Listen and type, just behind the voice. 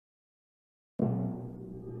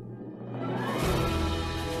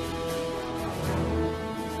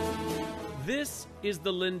This is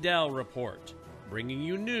the Lindell Report, bringing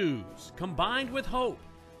you news combined with hope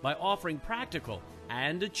by offering practical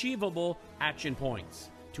and achievable action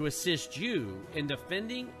points to assist you in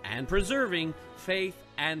defending and preserving faith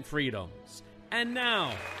and freedoms. And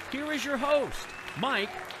now, here is your host, Mike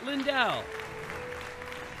Lindell.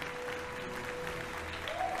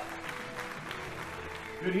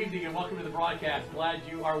 Good evening and welcome to the broadcast. Glad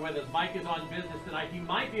you are with us. Mike is on business tonight. He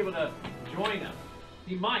might be able to join us.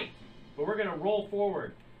 He might, but we're going to roll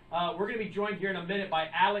forward. We're going to be joined here in a minute by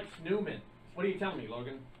Alex Newman. What are you telling me,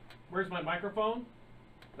 Logan? Where's my microphone?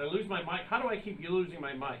 Did I lose my mic? How do I keep losing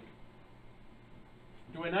my mic?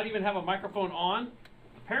 Do I not even have a microphone on?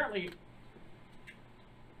 Apparently.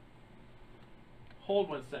 Hold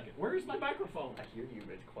 1 second. Where is my microphone? I hear you,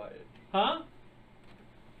 but it's quiet. Huh?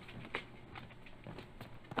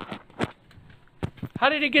 How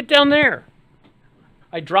did it get down there?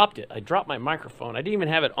 I dropped it. I dropped my microphone. I didn't even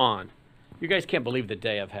have it on. You guys can't believe the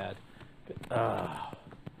day I've had.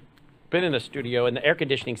 Been in the studio and the air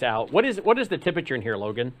conditioning's out. What is the temperature in here,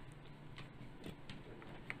 Logan?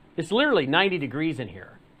 It's literally 90 degrees in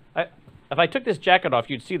here. If I took this jacket off,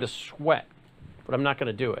 you'd see the sweat, but I'm not going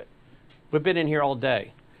to do it. We've been in here all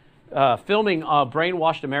day, filming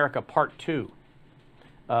Brainwashed America Part 2,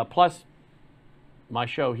 plus my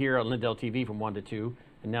show here on Lindell TV from 1 to 2,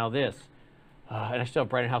 and now this. And I still have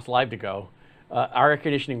Brighton House Live to go. Our air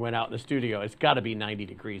conditioning went out in the studio. It's got to be 90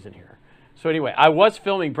 degrees in here. So anyway, I was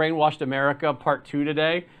filming Brainwashed America Part 2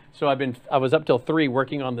 today. So I was up till 3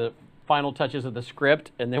 working on the final touches of the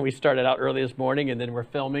script, and then we started out early this morning, and then we're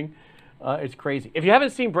filming. It's crazy. If you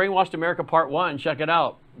haven't seen Brainwashed America Part 1, check it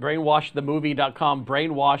out. Brainwashedthemovie.com,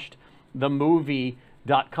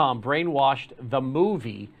 brainwashedthemovie.com,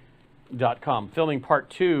 brainwashedthemovie.com. Filming Part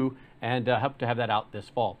 2, and hope to have that out this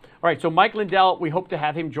fall. All right, so Mike Lindell, we hope to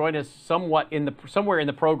have him join us somewhere in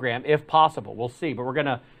the program, if possible. We'll see,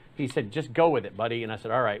 but he said, just go with it, buddy. And I said,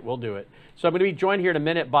 all right, we'll do it. So I'm going to be joined here in a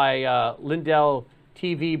minute by Lindell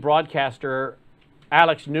TV broadcaster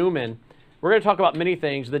Alex Newman. We're going to talk about many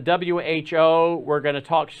things. The WHO, we're going to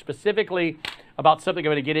talk specifically about something I'm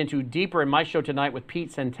going to get into deeper in my show tonight with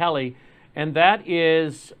Pete Santelli, and that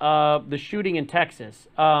is the shooting in Texas.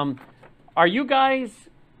 Are you guys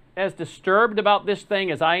as disturbed about this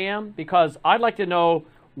thing as I am? Because I'd like to know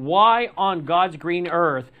why on God's green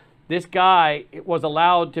earth this guy was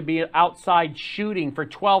allowed to be outside shooting for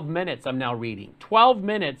 12 minutes, I'm now reading. 12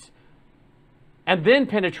 minutes, and then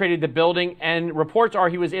penetrated the building, and reports are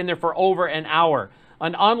he was in there for over an hour.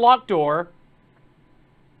 An unlocked door,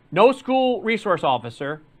 no school resource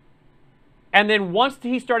officer, and then once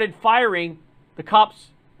he started firing, the cops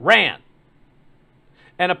ran.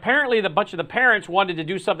 And apparently a bunch of the parents wanted to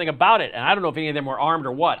do something about it, and I don't know if any of them were armed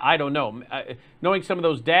or what. I don't know. Knowing some of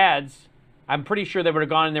those dads, I'm pretty sure they would have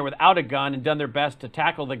gone in there without a gun and done their best to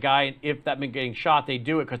tackle the guy. If that meant getting shot, they'd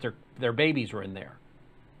do it because their babies were in there.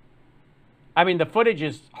 I mean, the footage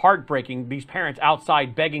is heartbreaking, these parents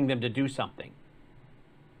outside begging them to do something.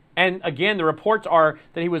 And again, the reports are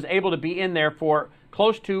that he was able to be in there for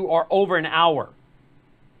close to or over an hour.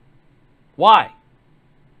 Why?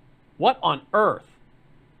 What on earth?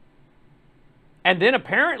 And then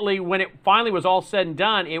apparently when it finally was all said and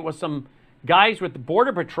done, it was some guys with the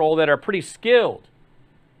Border Patrol that are pretty skilled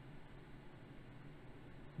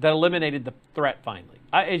that eliminated the threat finally.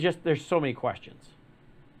 There's so many questions.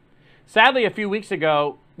 Sadly, a few weeks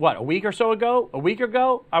ago, a week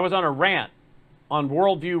ago, I was on a rant on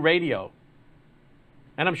Worldview Radio.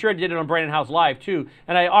 And I'm sure I did it on Brighton House Live too.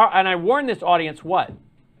 And I warned this audience what?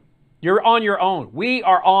 You're on your own. We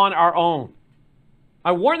are on our own.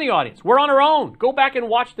 I warned the audience, we're on our own. Go back and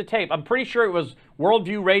watch the tape. I'm pretty sure it was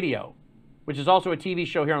Worldview Radio, which is also a TV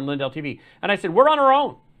show here on Lindell TV. And I said, we're on our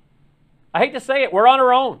own. I hate to say it, we're on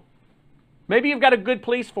our own. Maybe you've got a good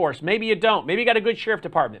police force. Maybe you don't. Maybe you got a good sheriff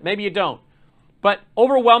department. Maybe you don't. But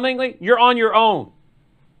overwhelmingly, you're on your own.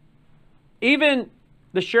 Even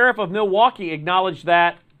the sheriff of Milwaukee acknowledged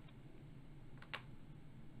that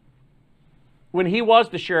when he was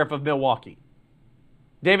the sheriff of Milwaukee.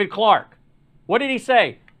 David Clark. What did he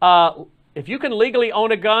say? If you can legally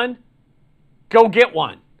own a gun, go get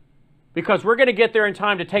one. Because we're going to get there in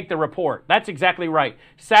time to take the report. That's exactly right.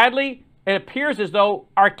 Sadly, it appears as though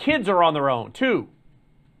our kids are on their own, too.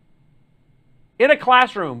 In a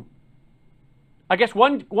classroom, I guess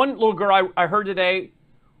one little girl I heard today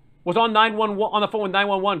was on the phone with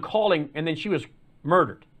 911 calling, and then she was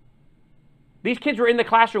murdered. These kids were in the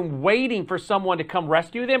classroom waiting for someone to come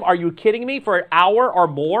rescue them. Are you kidding me? For an hour or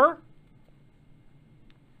more?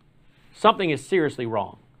 Something is seriously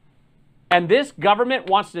wrong. And this government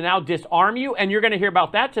wants to now disarm you, and you're going to hear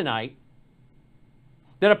about that tonight.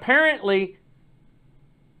 That apparently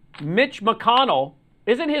Mitch McConnell,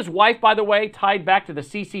 isn't his wife, by the way, tied back to the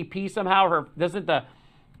CCP somehow? Doesn't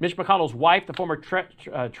Mitch McConnell's wife, the former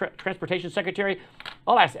transportation secretary,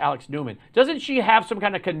 I'll ask Alex Newman, doesn't she have some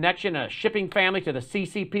kind of connection, a shipping family to the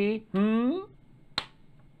CCP?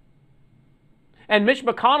 And Mitch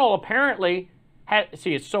McConnell apparently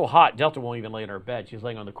see, it's so hot, Delta won't even lay in her bed. She's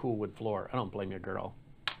laying on the cool wood floor. I don't blame you, girl.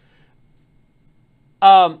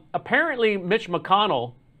 Apparently, Mitch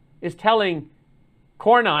McConnell is telling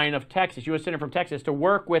Cornyn of Texas, U.S. Senator from Texas, to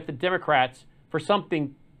work with the Democrats for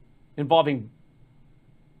something involving,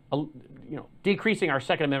 decreasing our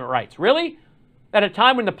Second Amendment rights. Really? At a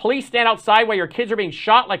time when the police stand outside while your kids are being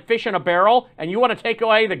shot like fish in a barrel, and you want to take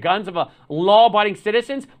away the guns of law-abiding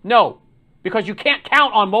citizens? No, because you can't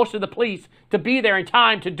count on most of the police to be there in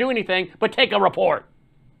time to do anything but take a report.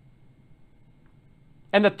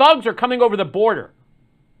 And the thugs are coming over the border.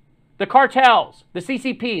 The cartels, the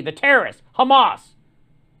CCP, the terrorists, Hamas.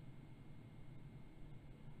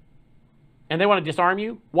 And they want to disarm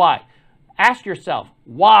you? Why? Ask yourself,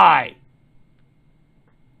 why?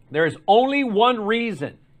 There is only one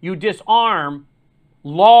reason you disarm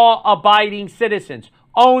law-abiding citizens.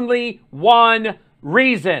 Only one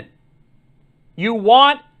reason. You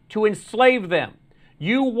want to enslave them.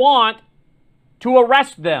 You want to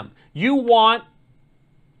arrest them. You want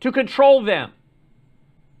to control them.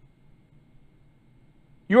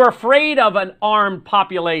 You're afraid of an armed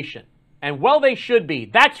population. And well, they should be.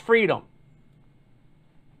 That's freedom.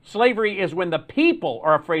 Slavery is when the people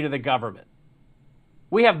are afraid of the government.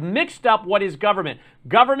 We have mixed up what is government.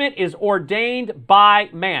 Government is ordained by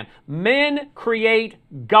man. Men create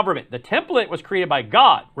government. The template was created by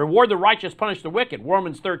God. Reward the righteous, punish the wicked.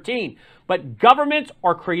 Romans 13. But governments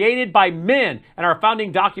are created by men, and our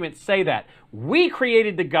founding documents say that. We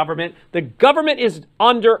created the government. The government is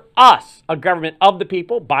under us. A government of the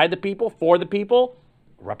people, by the people, for the people.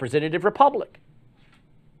 Representative republic.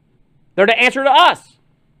 They're to answer to us.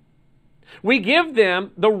 We give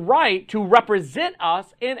them the right to represent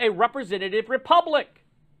us in a representative republic.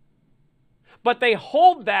 But they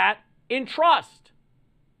hold that in trust.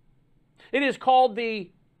 It is called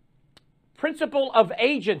the principle of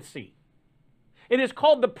agency. It is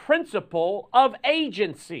called the principle of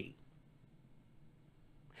agency.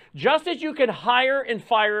 Just as you can hire and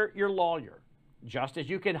fire your lawyer, just as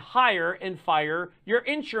you can hire and fire your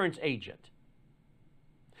insurance agent,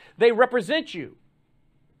 they represent you.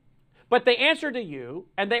 But they answer to you,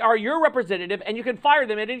 and they are your representative, and you can fire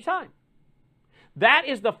them at any time. That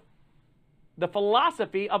is the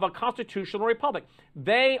philosophy of a constitutional republic.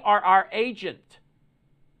 They are our agent.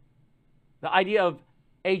 The idea of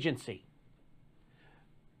agency.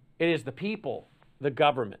 It is the people, the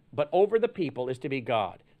government. But over the people is to be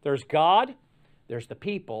God. There's God, there's the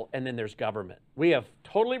people, and then there's government. We have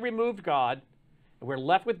totally removed God, and we're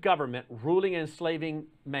left with government ruling and enslaving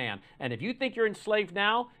man. And if you think you're enslaved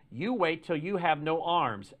now, you wait till you have no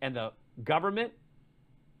arms. And the government,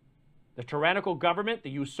 the tyrannical government, the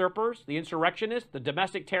usurpers, the insurrectionists, the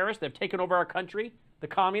domestic terrorists that have taken over our country, the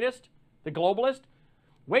communists, the globalists,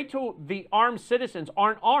 wait till the armed citizens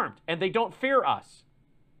aren't armed and they don't fear us.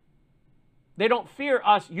 They don't fear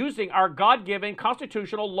us using our God-given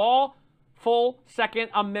constitutional lawful Second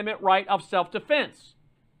Amendment right of self-defense.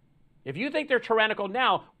 If you think they're tyrannical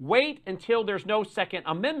now, wait until there's no Second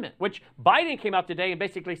Amendment, which Biden came out today and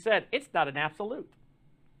basically said it's not an absolute.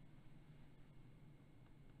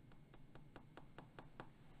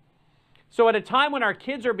 So at a time when our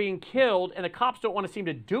kids are being killed and the cops don't want to seem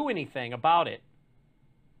to do anything about it,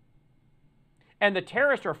 and the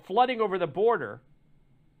terrorists are flooding over the border,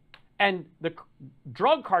 and the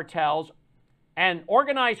drug cartels and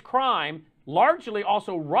organized crime, largely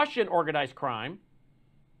also Russian organized crime,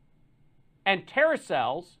 and terror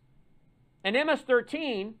cells, and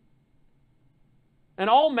MS-13, and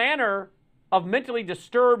all manner of mentally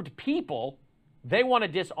disturbed people, they want to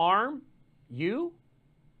disarm you?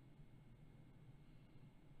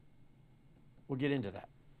 We'll get into that.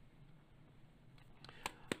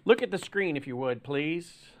 Look at the screen, if you would,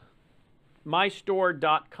 please.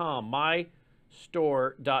 mystore.com,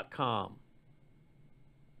 mystore.com,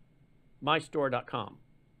 mystore.com.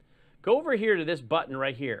 Go over here to this button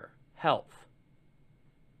right here. Health.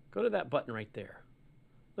 Go to that button right there.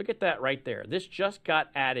 Look at that right there. This just got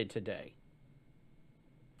added today.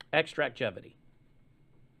 Extractivity.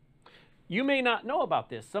 You may not know about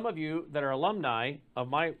this. Some of you that are alumni of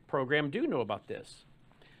my program do know about this.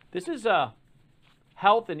 This is a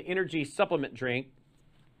health and energy supplement drink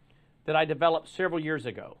that I developed several years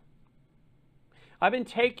ago. I've been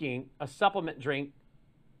taking a supplement drink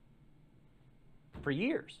for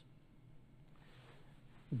years.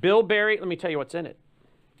 Bilberry, let me tell you what's in it.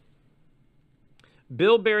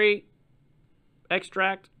 bilberry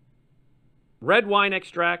extract, red wine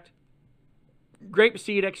extract,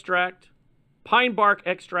 grapeseed extract, pine bark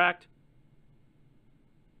extract,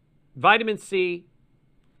 vitamin C.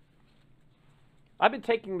 I've been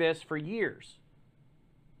taking this for years,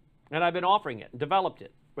 and I've been offering it and developed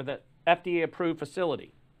it with an FDA-approved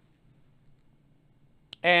facility.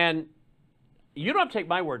 And you don't have to take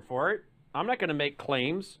my word for it. I'm not going to make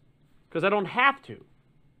claims because I don't have to.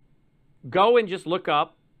 Go and just look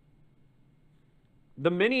up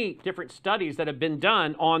the many different studies that have been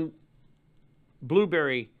done on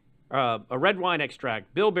blueberry, a red wine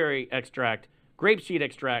extract, bilberry extract, grapeseed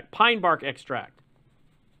extract, pine bark extract.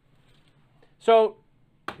 So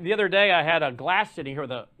the other day I had a glass sitting here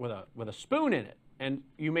with a spoon in it, and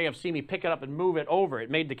you may have seen me pick it up and move it over.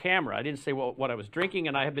 It made the camera. I didn't say what I was drinking,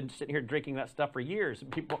 and I have been sitting here drinking that stuff for years.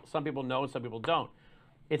 Some people know, and some people don't.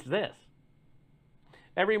 It's this.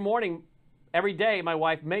 Every morning, every day, my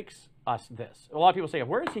wife makes us this. A lot of people say,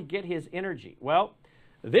 where does he get his energy? Well,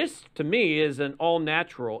 this, to me, is an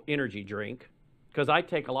all-natural energy drink because I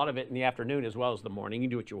take a lot of it in the afternoon as well as the morning. You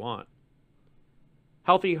can do what you want.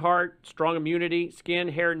 Healthy heart, strong immunity, skin,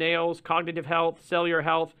 hair, nails, cognitive health, cellular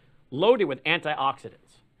health, loaded with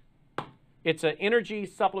antioxidants. It's an energy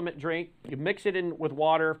supplement drink. You mix it in with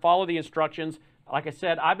water, follow the instructions. Like I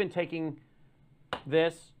said, I've been taking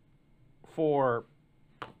this for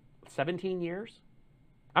 17 years.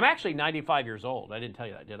 I'm actually 95 years old. I didn't tell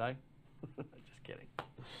you that, did I? Just kidding.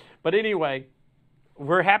 But anyway,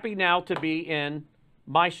 we're happy now to be in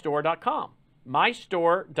mystore.com.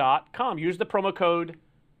 mystore.com. Use the promo code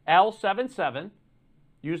L77.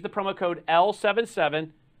 Use the promo code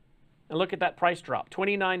L77 and look at that price drop.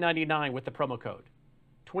 $29.99 with the promo code.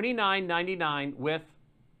 $29.99 with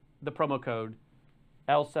the promo code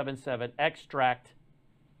L77 Extract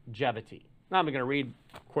Jevity. Now I'm going to read,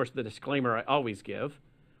 of course, the disclaimer I always give,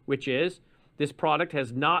 which is this product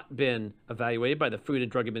has not been evaluated by the Food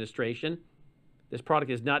and Drug Administration. This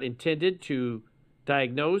product is not intended to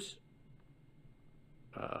diagnose,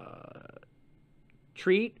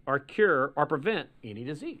 treat, or cure, or prevent any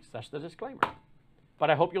disease. That's the disclaimer. But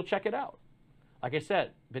I hope you'll check it out. Like I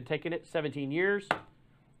said, been taking it 17 years.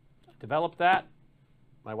 Developed that.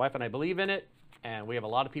 My wife and I believe in it. And we have a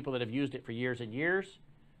lot of people that have used it for years and years.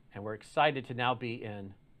 And we're excited to now be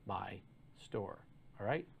in my store. All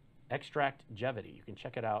right? Extract Jevity. You can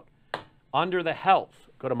check it out under the health.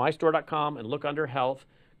 Go to mystore.com and look under health.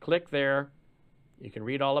 Click there. You can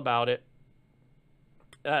read all about it.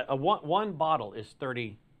 One bottle is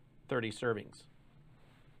 30 servings.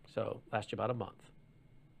 So lasts you about a month.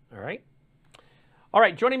 All right? All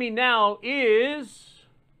right, joining me now is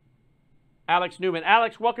Alex Newman.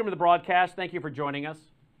 Alex, welcome to the broadcast. Thank you for joining us.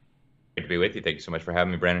 Great to be with you. Thank you so much for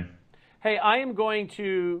having me, Brandon. Hey, I am going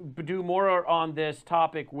to do more on this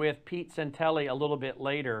topic with Pete Santelli a little bit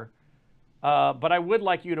later, but I would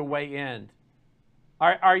like you to weigh in.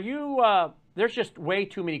 Are you, there's just way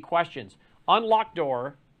too many questions. Unlocked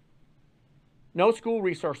door, no school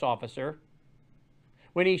resource officer.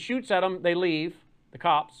 When he shoots at them, they leave, the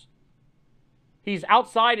cops. He's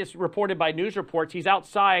outside, it's reported by news reports, he's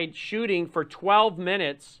outside shooting for 12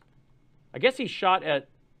 minutes. I guess he shot at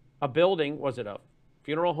a building, was it a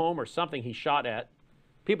funeral home or something he shot at?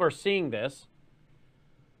 People are seeing this.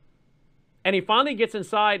 And he finally gets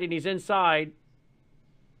inside, and he's inside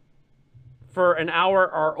for an hour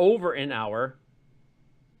or over an hour.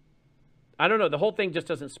 I don't know, the whole thing just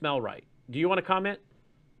doesn't smell right. Do you want to comment?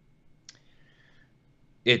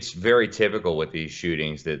 It's very typical with these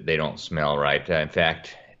shootings that they don't smell right. In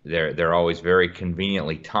fact, they're always very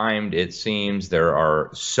conveniently timed, it seems. There are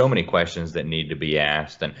so many questions that need to be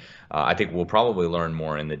asked, and I think we'll probably learn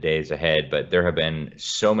more in the days ahead, but there have been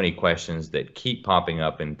so many questions that keep popping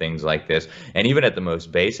up in things like this. And even at the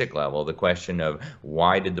most basic level, the question of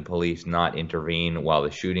why did the police not intervene while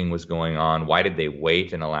the shooting was going on? Why did they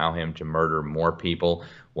wait and allow him to murder more people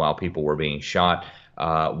while people were being shot?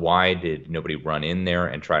 Why did nobody run in there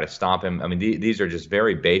and try to stop him? I mean, these are just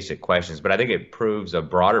very basic questions, but I think it proves a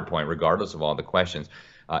broader point, regardless of all the questions.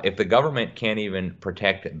 If the government can't even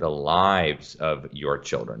protect the lives of your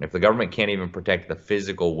children, if the government can't even protect the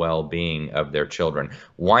physical well-being of their children,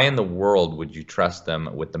 why in the world would you trust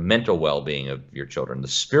them with the mental well-being of your children, the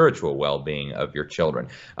spiritual well-being of your children?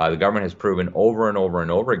 The government has proven over and over and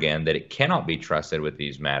over again that it cannot be trusted with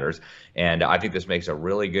these matters. And I think this makes a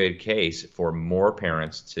really good case for more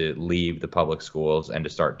parents to leave the public schools and to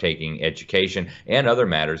start taking education and other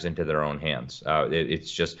matters into their own hands.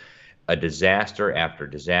 It's just a disaster after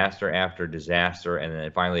disaster after disaster, and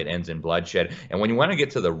then finally it ends in bloodshed. And when you want to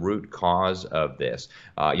get to the root cause of this,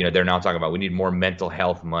 they're now talking about we need more mental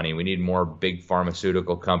health money, we need more big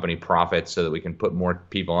pharmaceutical company profits so that we can put more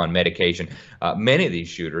people on medication. Many of these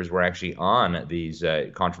shooters were actually on these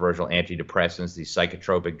controversial antidepressants, these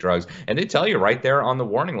psychotropic drugs, and they tell you right there on the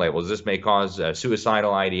warning labels, this may cause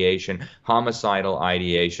suicidal ideation, homicidal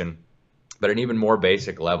ideation. But at an even more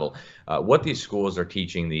basic level, what these schools are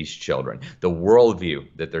teaching these children, the worldview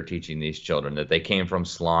that they're teaching these children, that they came from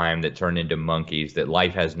slime, that turned into monkeys, that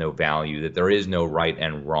life has no value, that there is no right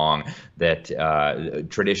and wrong, that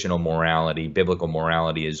traditional morality, biblical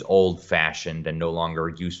morality is old-fashioned and no longer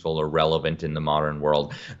useful or relevant in the modern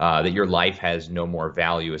world, that your life has no more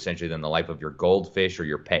value essentially than the life of your goldfish or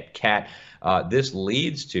your pet cat. This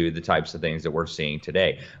leads to the types of things that we're seeing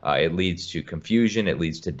today. It leads to confusion, it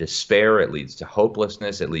leads to despair, it leads to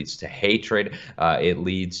hopelessness, it leads to hatred, it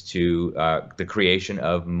leads to the creation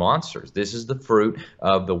of monsters. This is the fruit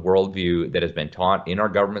of the worldview that has been taught in our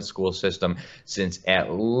government school system since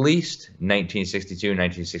at least 1962,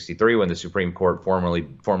 1963, when the Supreme Court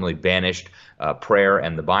formally banished prayer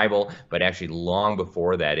and the Bible. But actually long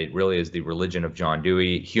before that, it really is the religion of John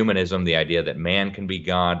Dewey, humanism, the idea that man can be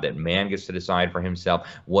God, that man gets to decide for himself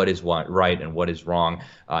what is right and what is wrong.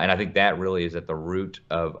 And I think that really is at the root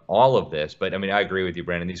of all of this. But I mean, I agree with you,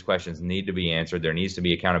 Brandon. These questions need to be answered. There needs to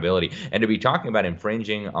be accountability. And to be talking about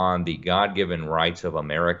infringing on the God-given rights of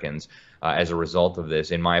Americans as a result of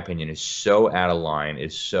this, in my opinion, is so out of line,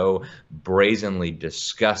 is so brazenly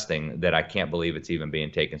disgusting that I can't believe it's even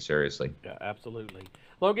being taken seriously. Yeah, absolutely.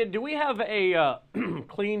 Logan, do we have a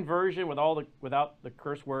clean version without the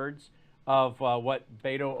curse words of what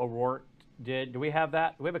Beto O'Rourke did? Do we have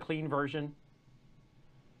that? Do we have a clean version?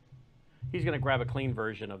 He's going to grab a clean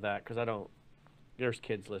version of that because I don't. There's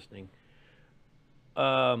kids listening.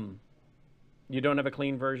 You don't have a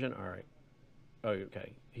clean version? All right. Oh,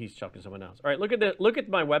 okay. He's chucking someone else. All right. Look at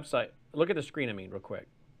my website. Look at the screen. I mean, real quick.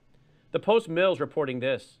 The Post-Mills reporting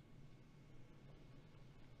this.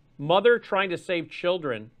 Mother trying to save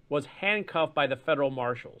children was handcuffed by the federal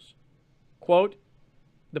marshals. Quote,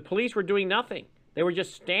 the police were doing nothing. They were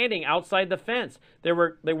just standing outside the fence. They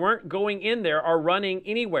weren't going in there or running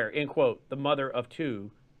anywhere, end quote, the mother of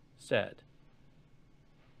two said.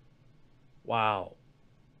 Wow.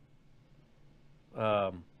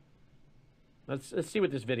 Let's see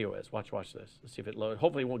what this video is. Watch this. Let's see if it loads.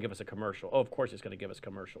 Hopefully it won't give us a commercial. Oh, of course it's going to give us a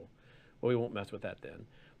commercial. Well, we won't mess with that then.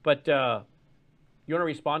 But you want to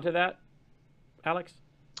respond to that, Alex?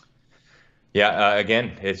 Yeah,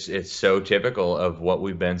 again, it's so typical of what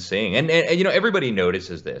we've been seeing. And everybody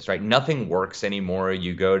notices this, right? Nothing works anymore.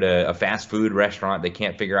 You go to a fast food restaurant, they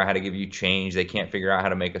can't figure out how to give you change. They can't figure out how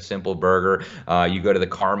to make a simple burger. You go to the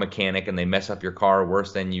car mechanic and they mess up your car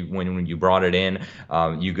worse than when you brought it in.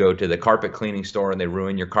 You go to the carpet cleaning store and they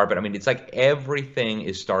ruin your carpet. I mean, it's like everything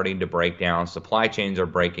is starting to break down. Supply chains are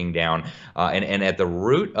breaking down. And at the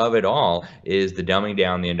root of it all is the dumbing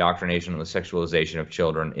down, the indoctrination, and the sexualization of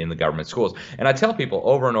children in the government schools. And I tell people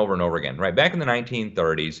over and over and over again, right? Back in the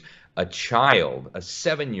 1930s, a child, a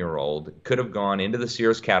 7-year-old, could have gone into the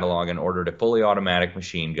Sears catalog and ordered a fully automatic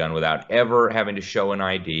machine gun without ever having to show an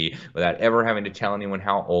ID, without ever having to tell anyone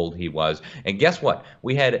how old he was. And guess what?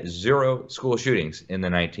 We had 0 school shootings in the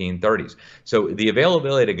 1930s. So the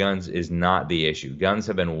availability of guns is not the issue. Guns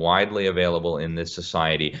have been widely available in this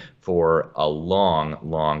society for a long,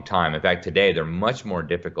 long time. In fact, today they're much more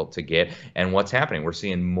difficult to get. And what's happening? We're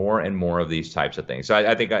seeing more and more of these types of things. So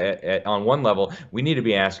I think on one level, we need to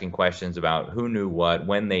be asking questions about who knew what,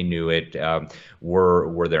 when they knew it.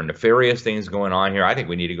 Were there nefarious things going on here? I think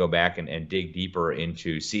we need to go back and dig deeper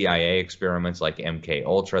into CIA experiments like MK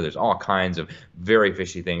Ultra. There's all kinds of very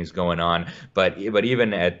fishy things going on. But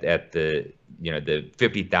even at the the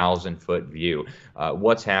 50,000-foot view,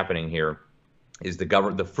 what's happening here is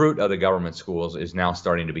the fruit of the government schools is now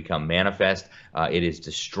starting to become manifest. It is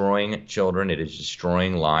destroying children. It is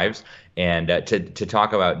destroying lives. And to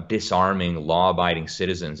talk about disarming law-abiding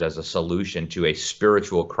citizens as a solution to a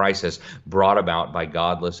spiritual crisis brought about by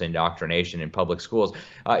godless indoctrination in public schools,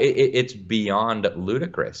 it's beyond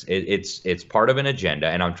ludicrous. It's part of an agenda,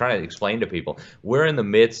 and I'm trying to explain to people we're in the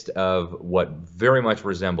midst of what very much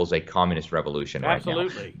resembles a communist revolution right now.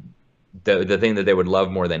 Absolutely. the thing that they would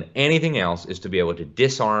love more than anything else is to be able to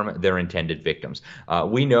disarm their intended victims.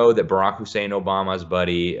 We know that Barack Hussein Obama's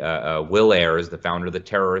buddy, Will Ayers, the founder of the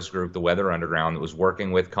terrorist group, the Weather Underground, that was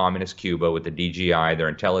working with communist Cuba, with the DGI, their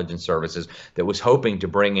intelligence services, that was hoping to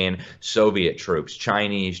bring in Soviet troops,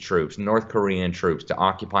 Chinese troops, North Korean troops to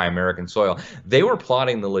occupy American soil. They were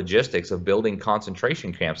plotting the logistics of building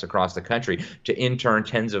concentration camps across the country to intern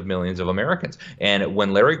tens of millions of Americans. And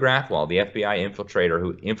when Larry Grathwohl, the FBI infiltrator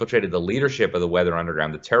who infiltrated the leadership of the Weather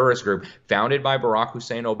Underground, the terrorist group founded by Barack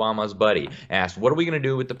Hussein Obama's buddy, asked, what are we going to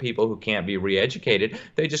do with the people who can't be re-educated?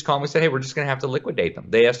 They just calmly said, hey, we're just going to have to liquidate them.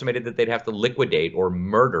 They estimated that they'd have to liquidate or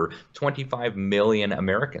murder 25 million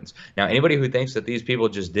Americans. Now, anybody who thinks that these people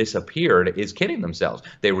just disappeared is kidding themselves.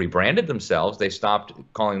 They rebranded themselves. They stopped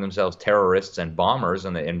calling themselves terrorists and bombers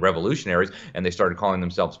and revolutionaries, and they started calling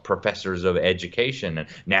themselves professors of education and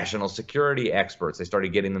national security experts. They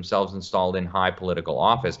started getting themselves installed in high political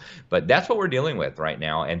office. But that's what we're dealing with right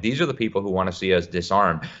now. And these are the people who want to see us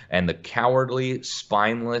disarmed. And the cowardly,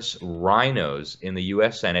 spineless rhinos in the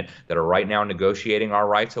U.S. Senate that are right now negotiating our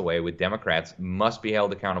rights away with Democrats must be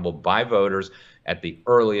held accountable by voters at the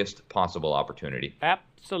earliest possible opportunity.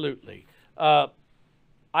 Absolutely. I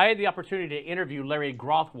had the opportunity to interview Larry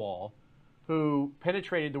Grothwall, who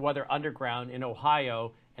penetrated the Weather Underground in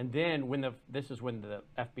Ohio. And then this is when the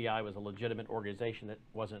FBI was a legitimate organization that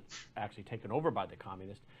wasn't actually taken over by the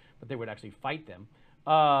communists, but they would actually fight them.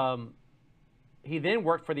 He then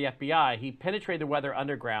worked for the FBI. He penetrated the Weather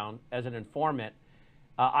Underground as an informant.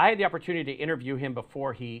 I had the opportunity to interview him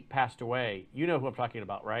before he passed away. You know who I'm talking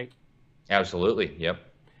about, right? Absolutely. Yep.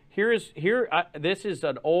 This is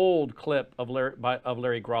an old clip of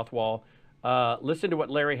Larry Grothwall. Listen to what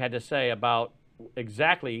Larry had to say about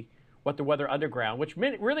exactly what the Weather Underground, which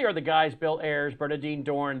really are the guys, Bill Ayers, Bernardine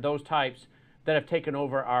Dorn, those types that have taken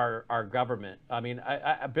over our government. I mean,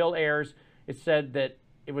 Bill Ayers, it said that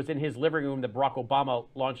it was in his living room that Barack Obama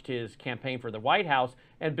launched his campaign for the White House,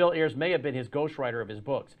 and Bill Ayers may have been his ghostwriter of his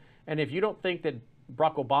books. And if you don't think that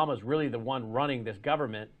Barack Obama is really the one running this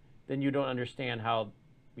government, then you don't understand how,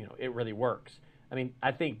 it really works. I mean,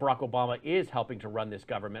 I think Barack Obama is helping to run this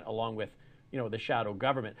government along with, the shadow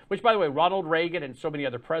government, which, by the way, Ronald Reagan and so many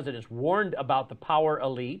other presidents warned about the power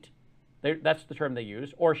elite. That's the term they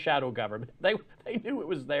use, or shadow government. They knew it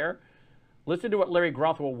was there. Listen to what Larry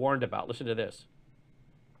Grothwall warned about. Listen to this.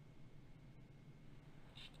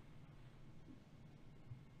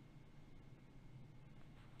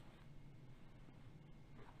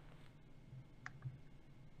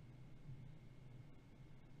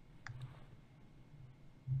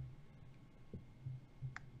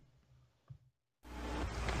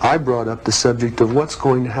 I brought up the subject of what's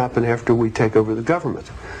going to happen after we take over the government.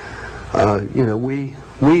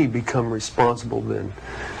 We become responsible then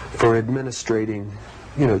for administrating,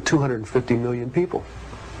 250 million people.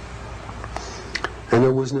 And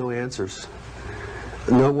there was no answers.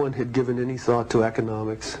 No one had given any thought to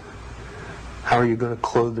economics. How are you going to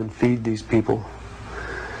clothe and feed these people?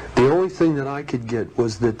 The only thing that I could get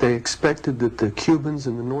was that they expected that the Cubans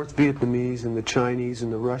and the North Vietnamese and the Chinese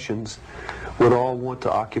and the Russians would all want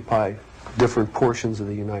to occupy different portions of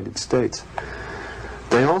the United States.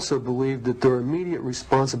 They also believed that their immediate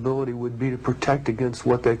responsibility would be to protect against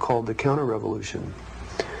what they called the counter-revolution.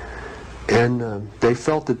 And they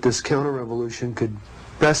felt that this counter-revolution could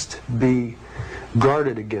best be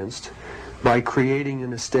guarded against by creating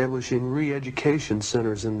and establishing re-education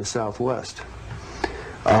centers in the Southwest,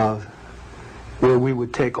 where we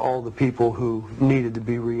would take all the people who needed to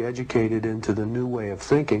be re-educated into the new way of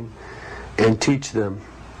thinking and teach them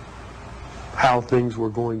how things were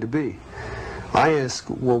going to be. I ask,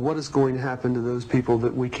 well, what is going to happen to those people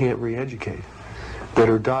that we can't re-educate, that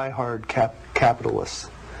are die-hard capitalists?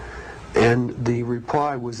 And the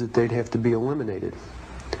reply was that they'd have to be eliminated.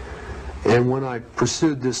 And when I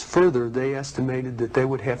pursued this further, they estimated that they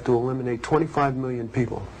would have to eliminate 25 million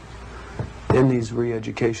people in these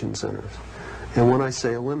re-education centers. And when I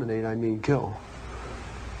say eliminate, I mean kill.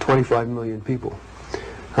 25 million people.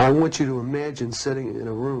 I want you to imagine sitting in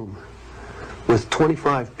a room with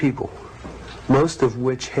 25 people, most of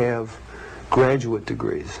which have graduate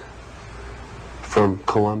degrees from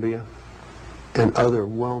Columbia and other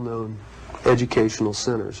well-known educational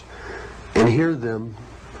centers, and hear them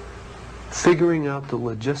figuring out the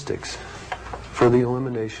logistics for the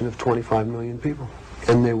elimination of 25 million people.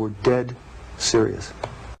 And they were dead serious.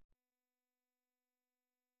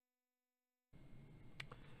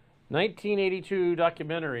 1982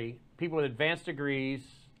 documentary, people with advanced degrees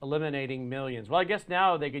eliminating millions. Well, I guess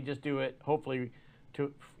now they could just do it, hopefully,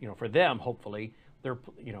 for them, hopefully. They're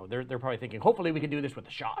probably thinking, hopefully we can do this with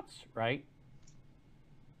the shots, right?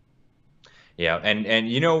 Yeah, and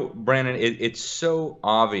you know, Brandon, it's so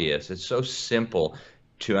obvious, it's so simple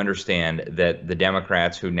to understand that the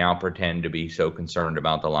Democrats who now pretend to be so concerned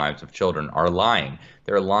about the lives of children are lying.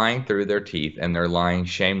 They're lying through their teeth and they're lying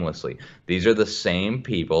shamelessly. These are the same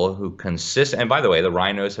people who consist, and by the way, the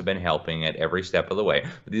rhinos have been helping at every step of the way.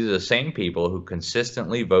 But these are the same people who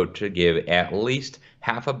consistently vote to give at least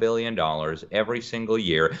 $500 million every single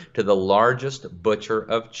year to the largest butcher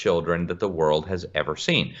of children that the world has ever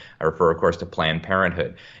seen. I refer, of course, to Planned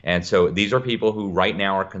Parenthood. And so these are people who right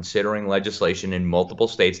now are considering legislation in multiple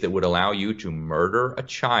states that would allow you to murder a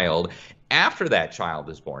child after that child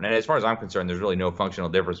is born. And as far as I'm concerned, there's really no functional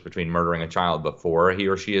difference between murdering a child before he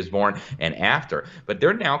or she is born and after. But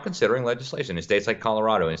they're now considering legislation in states like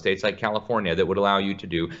Colorado and states like California that would allow you to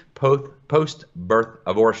do post-birth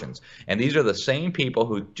abortions. And these are the same people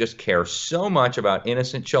who just care so much about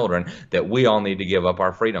innocent children that we all need to give up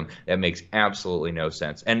our freedom. That makes absolutely no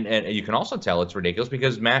sense. And you can also tell it's ridiculous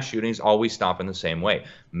because mass shootings always stop in the same way.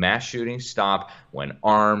 Mass shootings stop when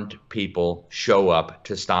armed people show up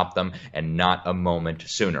to stop them, and not a moment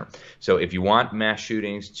sooner. So if you want mass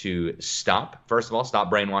shootings to stop, first of all,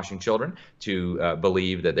 stop brainwashing children to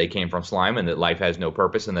believe that they came from slime and that life has no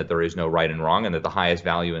purpose and that there is no right and wrong and that the highest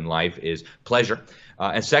value in life is pleasure.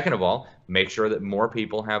 And second of all, make sure that more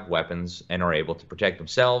people have weapons and are able to protect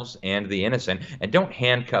themselves and the innocent, and don't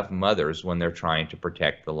handcuff mothers when they're trying to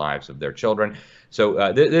protect the lives of their children.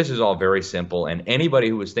 So this is all very simple, and anybody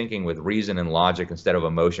who is thinking with reason and logic instead of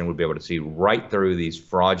emotion would be able to see right through these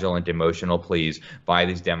fraudulent emotional pleas by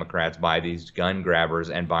these Democrats, by these gun grabbers,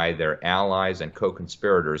 and by their allies and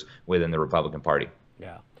co-conspirators within the Republican Party.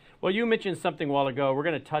 Yeah. Well, you mentioned something a while ago. We're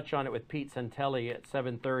going to touch on it with Pete Santelli at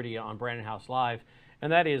 7:30 on Brandon House Live.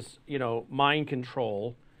 And that is, mind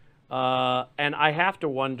control. And I have to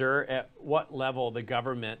wonder at what level the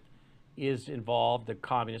government is involved, the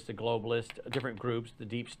communists, the globalists, different groups, the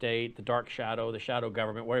deep state, the dark shadow, the shadow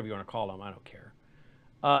government, whatever you want to call them, I don't care.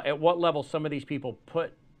 At what level some of these people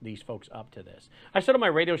put these folks up to this. I said on my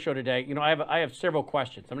radio show today, I have several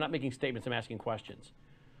questions. I'm not making statements, I'm asking questions.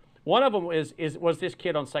 One of them was this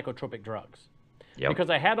kid on psychotropic drugs? Yep. Because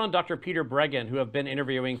I had on Dr. Peter Breggin, who I've been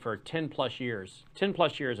interviewing for 10 plus years. 10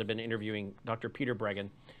 plus years I've been interviewing Dr. Peter Breggin,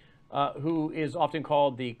 who is often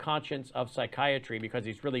called the conscience of psychiatry because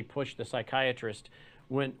he's really pushed the psychiatrist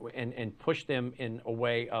and pushed them in a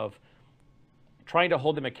way of trying to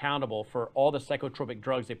hold them accountable for all the psychotropic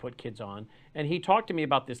drugs they put kids on. And he talked to me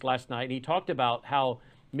about this last night, and he talked about how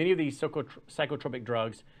many of these psychotropic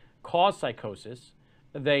drugs cause psychosis.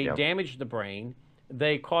 They damage the brain.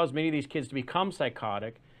 They cause many of these kids to become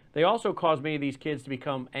psychotic. They also cause many of these kids to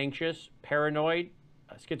become anxious, paranoid,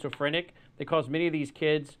 schizophrenic. They cause many of these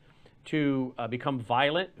kids to become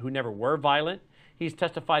violent, who never were violent. He's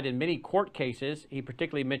testified in many court cases. He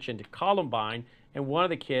particularly mentioned Columbine, and one of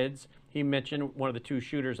the kids, he mentioned one of the two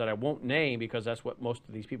shooters that I won't name because that's what most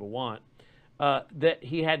of these people want, that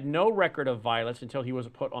he had no record of violence until he was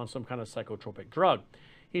put on some kind of psychotropic drug.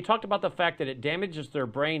 He talked about the fact that it damages their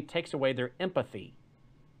brain, takes away their empathy.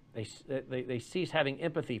 They cease having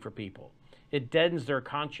empathy for people. It deadens their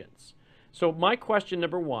conscience. So my question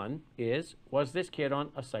number one is, was this kid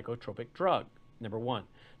on a psychotropic drug? Number one.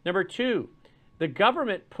 Number two, the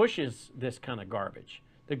government pushes this kind of garbage.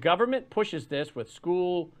 The government pushes this with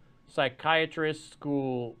school psychiatrists,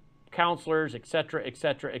 school counselors, et cetera, et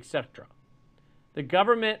cetera, et cetera. The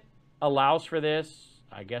government allows for this.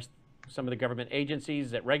 I guess some of the government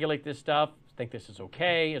agencies that regulate this stuff think this is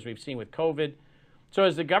okay, as we've seen with COVID. So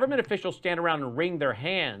as the government officials stand around and wring their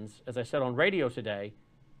hands, as I said on radio today,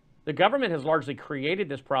 the government has largely created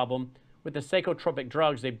this problem with the psychotropic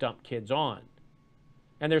drugs they've dumped kids on.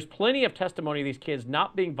 And there's plenty of testimony of these kids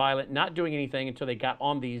not being violent, not doing anything until they got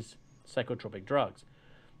on these psychotropic drugs.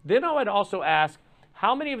 Then I would also ask,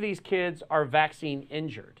 how many of these kids are vaccine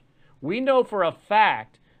injured? We know for a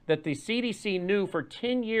fact that the CDC knew for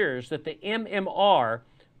 10 years that the MMR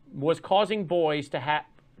was causing boys to have,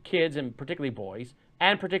 kids and particularly boys,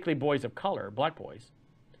 and particularly boys of color, black boys,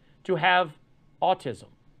 to have autism.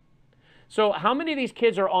 So how many of these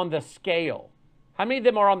kids are on the scale? How many of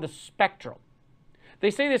them are on the spectrum? They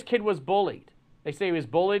say this kid was bullied. They say he was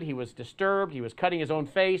bullied, he was disturbed, he was cutting his own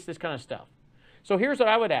face, this kind of stuff. So here's what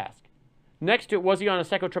I would ask. Next to, was he on a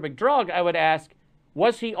psychotropic drug, I would ask,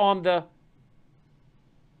 was he on the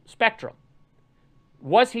spectrum?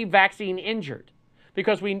 Was he vaccine injured?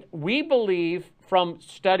 Because we believe from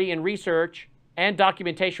study and research and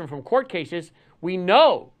documentation from court cases, we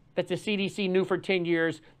know that the CDC knew for 10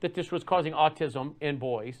 years that this was causing autism in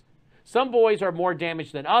boys. Some boys are more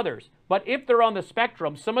damaged than others, but if they're on the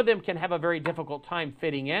spectrum, some of them can have a very difficult time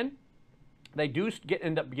fitting in. They do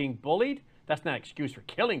end up being bullied. That's not an excuse for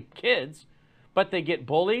killing kids, but they get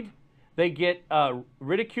bullied, they get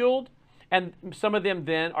ridiculed, and some of them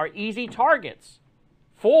then are easy targets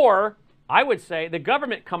for, I would say, the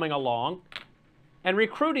government coming along and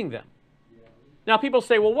recruiting them. Now, people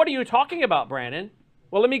say, well, what are you talking about, Brandon?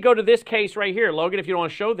 Well, let me go to this case right here, Logan, if you don't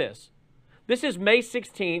want to show this. This is May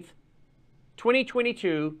 16th,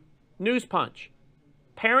 2022, News Punch.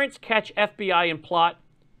 Parents catch FBI in plot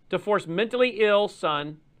to force mentally ill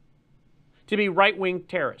son to be right-wing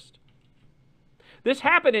terrorist. This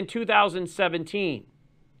happened in 2017.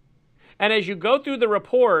 And as you go through the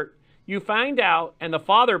report, you find out, and the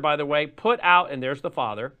father, by the way, put out, and there's the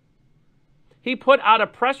father, he put out a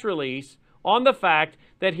press release on the fact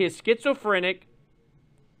that his schizophrenic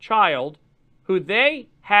child, who they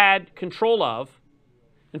had control of,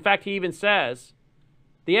 in fact, he even says,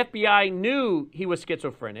 the FBI knew he was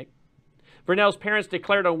schizophrenic. Vernell's parents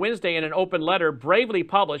declared on Wednesday in an open letter bravely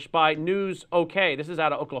published by News OK. This is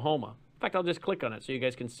out of Oklahoma. In fact, I'll just click on it so you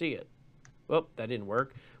guys can see it. Well, that didn't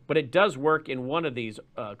work. But it does work in one of these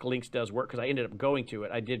links does work because I ended up going to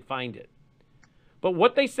it. I did find it. But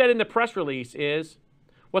what they said in the press release is,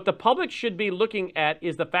 what the public should be looking at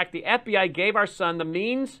is the fact the FBI gave our son the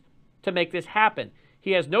means to make this happen.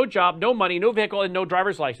 He has no job, no money, no vehicle, and no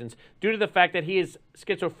driver's license due to the fact that he is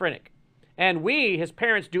schizophrenic. And we, his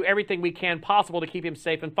parents, do everything we can possible to keep him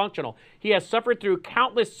safe and functional. He has suffered through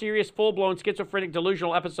countless serious, full-blown schizophrenic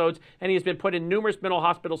delusional episodes, and he has been put in numerous mental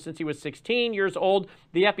hospitals since he was 16 years old.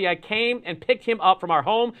 The FBI came and picked him up from our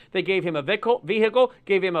home. They gave him a vehicle,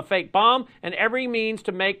 gave him a fake bomb, and every means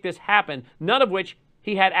to make this happen, none of which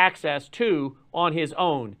he had access to on his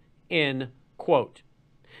own, end quote.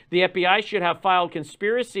 The FBI should have filed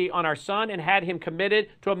conspiracy on our son and had him committed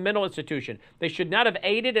to a mental institution. They should not have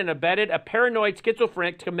aided and abetted a paranoid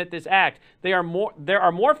schizophrenic to commit this act. There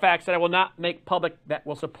are more facts that I will not make public that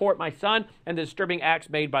will support my son and the disturbing acts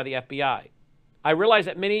made by the FBI. I realize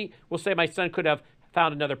that many will say my son could have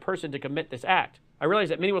found another person to commit this act. I realize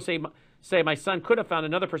that many will say my son could have found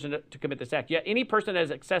another person to commit this act. Yet any person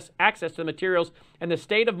that has access to the materials and the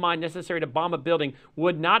state of mind necessary to bomb a building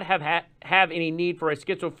would not have any need for a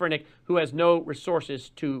schizophrenic who has no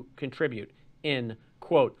resources to contribute, end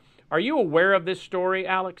quote. Are you aware of this story,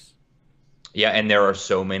 Alex? Yeah, and there are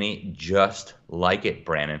so many just like it,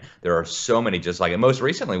 Brandon. There are so many just like it. Most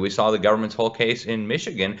recently, we saw the government's whole case in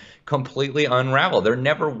Michigan completely unravel. There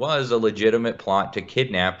never was a legitimate plot to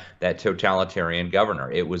kidnap that totalitarian governor.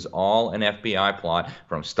 It was all an FBI plot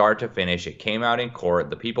from start to finish. It came out in court.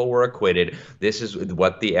 The people were acquitted. This is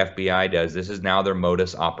what the FBI does. This is now their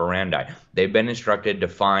modus operandi. They've been instructed to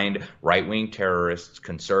find right-wing terrorists,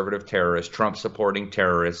 conservative terrorists, Trump-supporting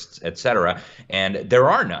terrorists, etc., and there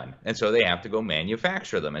are none. And so they have to go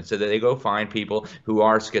manufacture them. And so they go find people who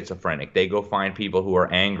are schizophrenic. They go find people who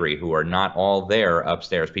are angry, who are not all there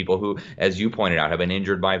upstairs. People who, as you pointed out, have been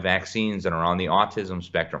injured by vaccines and are on the autism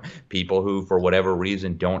spectrum. People who, for whatever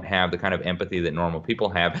reason, don't have the kind of empathy that normal people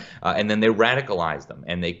have. And then they radicalize them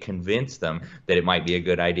and they convince them that it might be a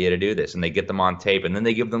good idea to do this. And they get them on tape and then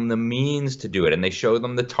they give them the means to do it. And they show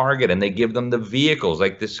them the target and they give them the vehicles,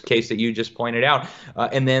 like this case that you just pointed out.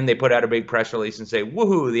 And then they put out a big press release and say,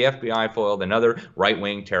 woohoo, the FBI foiled another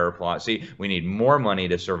right-wing terror plot. See, we need more money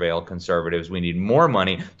to surveil conservatives. We need more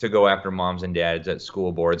money to go after moms and dads at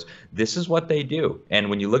school boards. This is what they do. And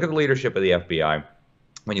when you look at the leadership of the FBI,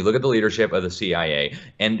 when you look at the leadership of the CIA,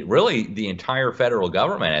 and really the entire federal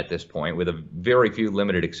government at this point, with a very few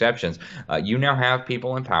limited exceptions, you now have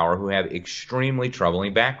people in power who have extremely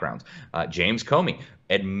troubling backgrounds. James Comey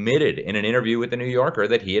admitted in an interview with the New Yorker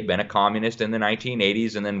that he had been a communist in the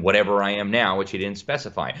 1980s and then whatever I am now, which he didn't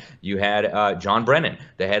specify. You had John Brennan,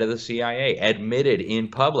 the head of the CIA, admitted in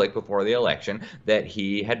public before the election that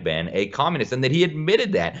he had been a communist and that he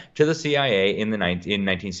admitted that to the CIA in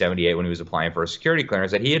 1978 when he was applying for a security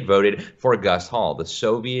clearance, that he had voted for Gus Hall, the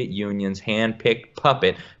Soviet Union's hand-picked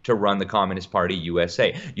puppet to run the Communist Party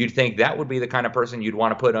USA. You'd think that would be the kind of person you'd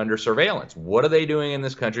want to put under surveillance. What are they doing in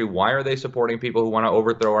this country? Why are they supporting people who want to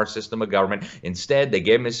overthrow our system of government? Instead, they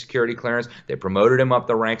gave him his security clearance. They promoted him up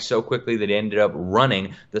the ranks so quickly that he ended up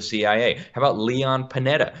running the CIA. How about Leon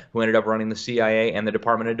Panetta, who ended up running the CIA and the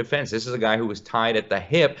Department of Defense? This is a guy who was tied at the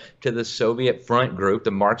hip to the Soviet Front Group, the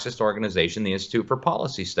Marxist organization, the Institute for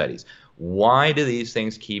Policy Studies. Why do these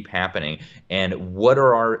things keep happening? And what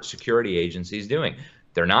are our security agencies doing?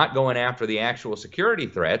 They're not going after the actual security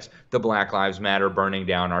threats, the Black Lives Matter burning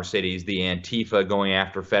down our cities, the Antifa going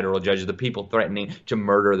after federal judges, the people threatening to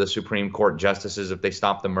murder the Supreme Court justices if they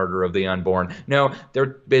stop the murder of the unborn. No,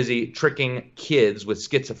 they're busy tricking kids with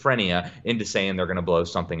schizophrenia into saying they're going to blow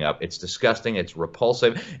something up. It's disgusting. It's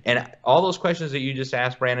repulsive. And all those questions that you just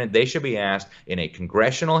asked, Brandon, they should be asked in a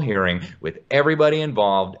congressional hearing with everybody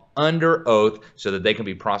involved under oath so that they can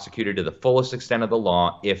be prosecuted to the fullest extent of the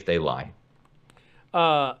law if they lie.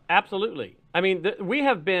 Absolutely. I mean, we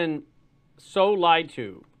have been so lied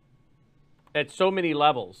to at so many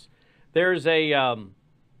levels. There's a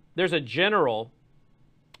general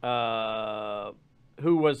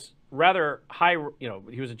who was rather high.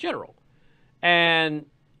 He was a general, and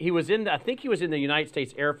he was I think he was in the United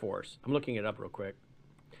States Air Force. I'm looking it up real quick.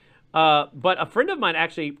 But a friend of mine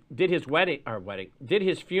actually did his did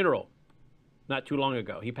his funeral not too long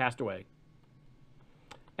ago. He passed away.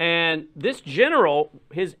 And this general,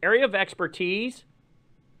 his area of expertise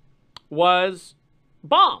was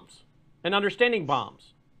bombs and understanding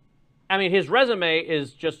bombs. I mean, his resume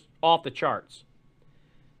is just off the charts.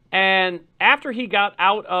 And after he got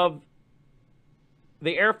out of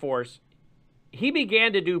the Air Force, he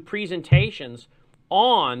began to do presentations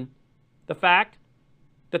on the fact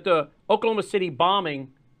that the Oklahoma City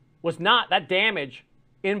bombing was not, that damage,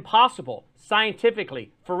 impossible,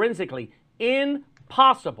 scientifically, forensically,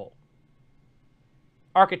 impossible.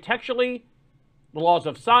 Architecturally, the laws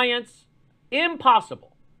of science,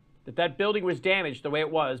 impossible that building was damaged the way it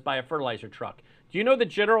was by a fertilizer truck. Do you know the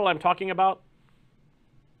general I'm talking about?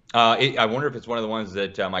 I wonder if it's one of the ones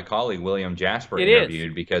that my colleague William Jasper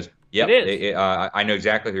interviewed, because I know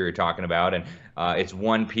exactly who you're talking about, and it's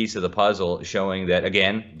one piece of the puzzle showing that,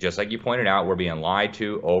 again, just like you pointed out, we're being lied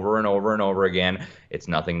to over and over and over again. It's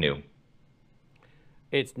nothing new.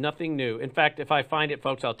 It's nothing new. In fact, if I find it,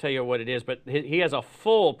 folks, I'll tell you what it is. But he has a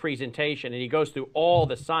full presentation, and he goes through all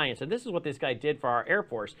the science. And this is what this guy did for our Air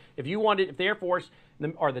Force. If the Air Force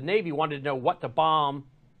or the Navy wanted to know what to bomb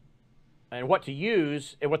and what to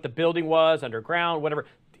use and what the building was underground, whatever,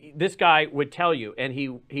 this guy would tell you. And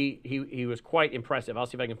he was quite impressive. I'll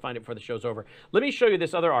see if I can find it before the show's over. Let me show you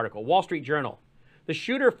this other article, Wall Street Journal. The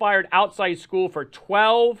shooter fired outside school for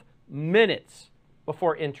 12 minutes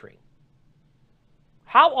before entering.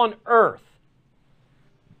 How on earth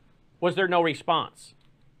was there no response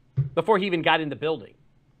before he even got in the building?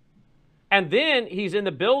 And then he's in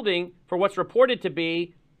the building for what's reported to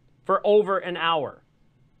be for over an hour.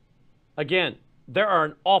 Again, there are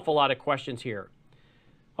an awful lot of questions here.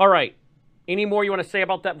 All right. Any more you want to say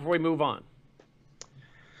about that before we move on?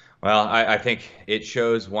 Well, I think it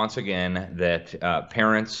shows once again that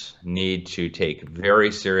parents need to take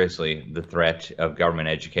very seriously the threat of government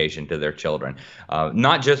education to their children.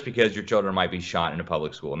 Not just because your children might be shot in a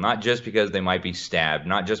public school, not just because they might be stabbed,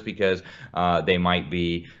 not just because they might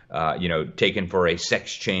be taken for a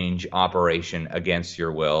sex change operation against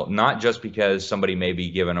your will, not just because somebody may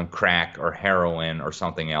be giving them crack or heroin or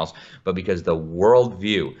something else, but because the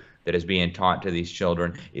worldview that is being taught to these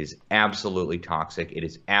children is absolutely toxic. It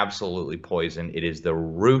is absolutely poison. It is the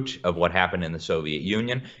root of what happened in the Soviet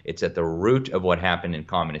Union. It's at the root of what happened in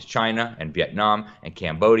communist China and Vietnam and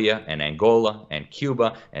Cambodia and Angola and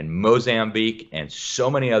Cuba and Mozambique and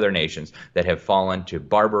so many other nations that have fallen to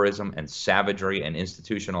barbarism and savagery and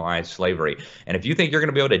institutionalized slavery. And if you think you're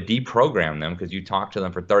going to be able to deprogram them because you talked to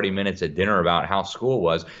them for 30 minutes at dinner about how school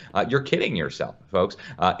was, you're kidding yourself, folks.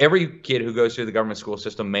 Every kid who goes through the government school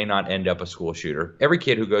system may not end up a school shooter. Every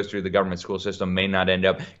kid who goes through the government school system may not end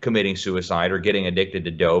up committing suicide or getting addicted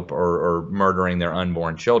to dope or murdering their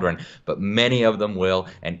unborn children, but many of them will,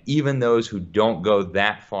 and even those who don't go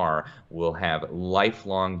that far will have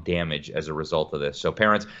lifelong damage as a result of this. So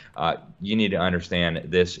parents, you need to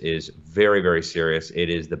understand this is very, very serious. It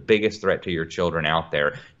is the biggest threat to your children out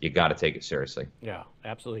there. You got to take it seriously. Yeah,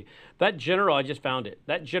 absolutely. That general, I just found it.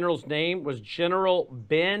 That general's name was General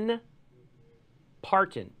Ben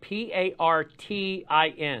Partin,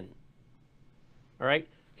 P-A-R-T-I-N. All right.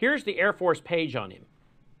 Here's the Air Force page on him.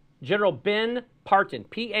 General Ben Partin,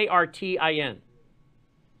 P-A-R-T-I-N.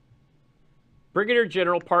 Brigadier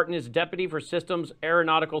General Partin is Deputy for Systems,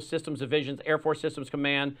 Aeronautical Systems Divisions, Air Force Systems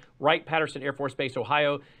Command, Wright-Patterson Air Force Base,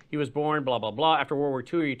 Ohio. He was born, blah, blah, blah. After World War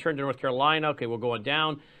II, he returned to North Carolina. Okay, we'll go on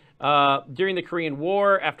down. During the Korean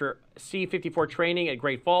War, after C-54 training at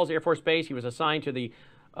Great Falls Air Force Base, he was assigned to the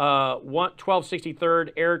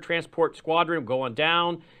 1263rd Air Transport Squadron, going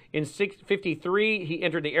down. In 1953, he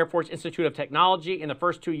entered the Air Force Institute of Technology in the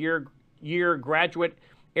first two-year graduate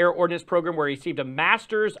Air Ordnance program, where he received a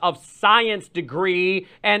Master's of Science degree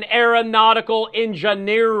in Aeronautical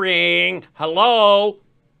Engineering. Hello.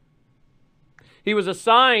 He was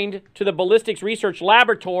assigned to the Ballistics Research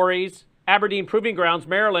Laboratories, Aberdeen Proving Grounds,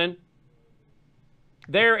 Maryland.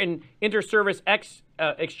 There, an inter-service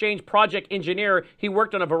exchange project engineer, he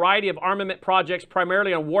worked on a variety of armament projects,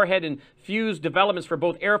 primarily on warhead and fuse developments for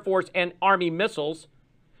both Air Force and Army missiles.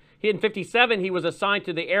 In 1957, he was assigned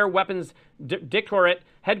to the Air Weapons Directorate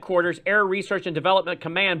Headquarters, Air Research and Development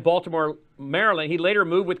Command, Baltimore, Maryland. He later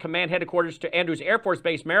moved with command headquarters to Andrews Air Force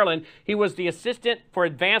Base, Maryland. He was the assistant for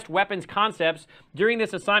advanced weapons concepts. During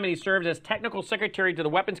this assignment, he served as technical secretary to the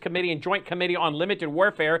Weapons Committee and Joint Committee on Limited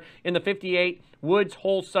Warfare in the 58 Woods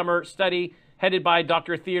Hole Summer Study, headed by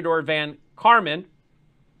Dr. Theodore Van Karman.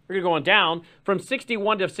 We're going to go on down. From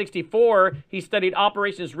 61 to 64, he studied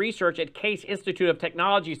operations research at Case Institute of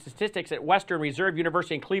Technology and Statistics at Western Reserve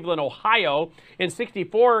University in Cleveland, Ohio. In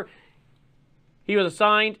 64, he was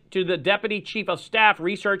assigned to the Deputy Chief of Staff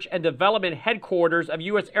Research and Development Headquarters of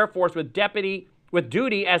U.S. Air Force with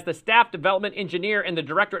duty as the Staff Development Engineer in the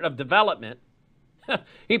Directorate of Development.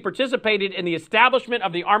 He participated in the establishment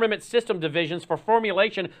of the Armament System Divisions for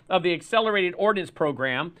formulation of the Accelerated Ordnance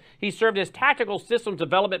Program. He served as Tactical Systems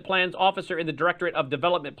Development Plans Officer in the Directorate of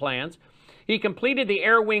Development Plans. He completed the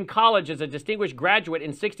Air Wing College as a distinguished graduate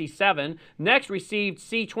in 67. Next received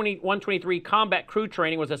C-123 Combat Crew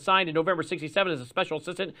Training, was assigned in November 67 as a Special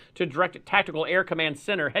Assistant to direct Tactical Air Command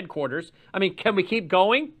Center Headquarters. I mean, can we keep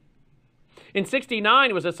going? In 69,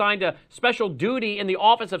 he was assigned to special duty in the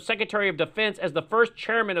Office of Secretary of Defense as the first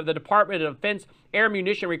chairman of the Department of Defense Air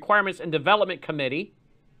Munition Requirements and Development Committee.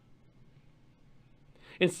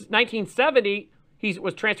 In 1970, he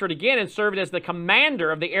was transferred again and served as the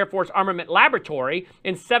commander of the Air Force Armament Laboratory.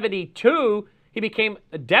 In 72, he became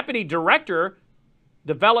a Deputy Director,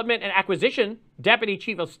 Development and Acquisition, Deputy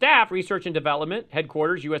Chief of Staff, Research and Development,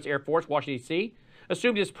 Headquarters, U.S. Air Force, Washington, D.C.,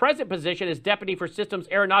 assumed his present position as Deputy for Systems,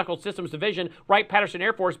 Aeronautical Systems Division, Wright-Patterson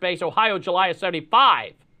Air Force Base, Ohio, July of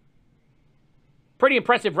 75. Pretty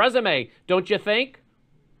impressive resume, don't you think?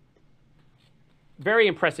 Very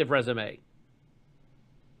impressive resume.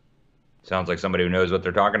 Sounds like somebody who knows what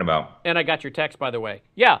they're talking about. And I got your text, by the way.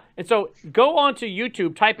 Yeah, and so go on to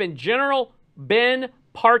YouTube, type in General Ben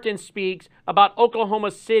Parton speaks about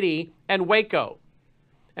Oklahoma City and Waco.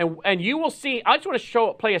 And you will see. I just want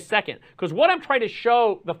to play a second, because what I'm trying to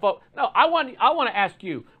show the folks. No, I want to ask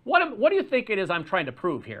you, what do you think it is I'm trying to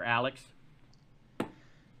prove here, Alex?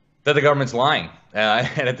 That the government's lying.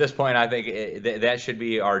 And at this point, I think that should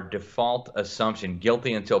be our default assumption: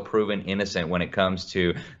 guilty until proven innocent when it comes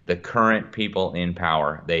to the current people in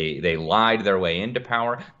power. They lied their way into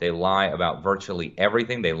power. They lie about virtually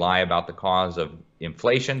everything. They lie about the cause of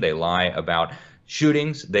inflation. They lie about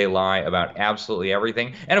shootings. They lie about absolutely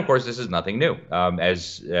everything. And of course, this is nothing new.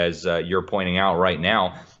 As you're pointing out right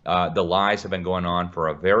now, the lies have been going on for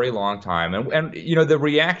a very long time. And you know, the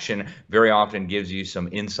reaction very often gives you some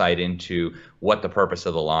insight into what the purpose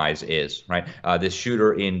of the lies is, right? This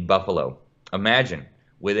shooter in Buffalo. Imagine,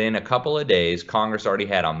 within a couple of days, Congress already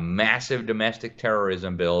had a massive domestic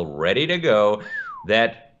terrorism bill ready to go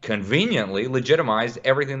that conveniently legitimized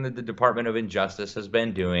everything that the Department of Injustice has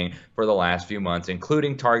been doing for the last few months,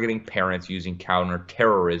 including targeting parents using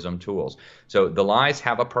counterterrorism tools. So the lies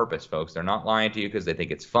have a purpose, folks. They're not lying to you because they think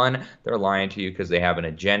it's fun. They're lying to you because they have an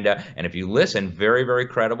agenda. And if you listen, very, very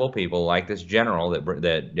credible people like this general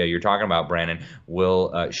that you're talking about, Brandon,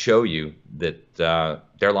 will show you that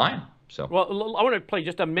they're lying. So. Well, I want to play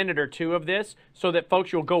just a minute or two of this so that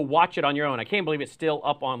folks, you'll go watch it on your own. I can't believe it's still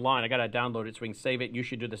up online. I got to download it so we can save it. You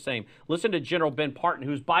should do the same. Listen to General Ben Parton,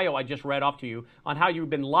 whose bio I just read off to you, on how you've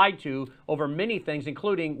been lied to over many things,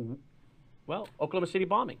 including, well, Oklahoma City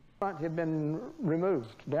bombing. Front had been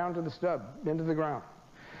removed down to the stub, into the ground.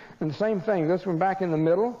 And the same thing, this one back in the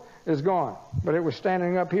middle is gone, but it was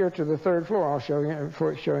standing up here to the third floor. I'll show you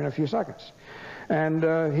in a few seconds. And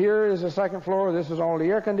here is the second floor. This is all the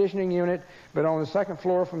air conditioning unit, but on the second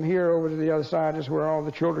floor from here over to the other side is where all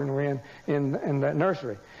the children were in that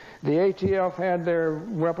nursery. The ATF had their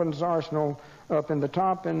weapons arsenal up in the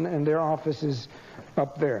top, and their offices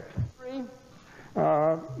up there.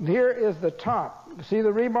 Here is the top. See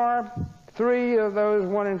the rebar? 3 of those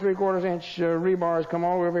 1 3/4 inch rebars come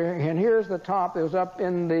all over here, and here's the top. It was up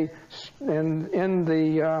in the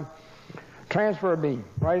transfer beam,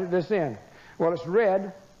 right at this end. Well, it's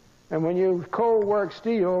red, and when you cold work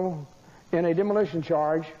steel in a demolition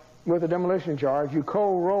charge, with a demolition charge, you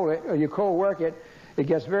cold roll it, or you cold work it, it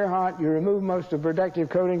gets very hot, you remove most of the protective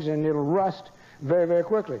coatings, and it'll rust very, very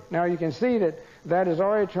quickly. Now you can see that is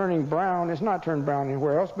already turning brown. It's not turned brown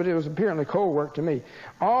anywhere else, but it was apparently cold work to me.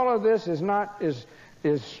 All of this is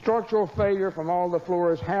is structural failure from all the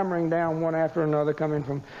floors hammering down one after another, coming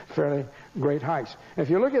from fairly great heights. If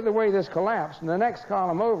you look at the way this collapsed, the next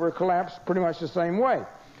column over collapsed pretty much the same way.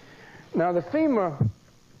 Now the FEMA,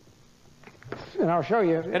 and I'll show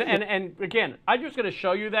you. And again, I'm just going to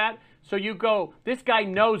show you that. So you go, this guy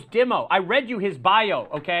knows demo. I read you his bio,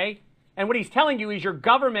 okay? And what he's telling you is your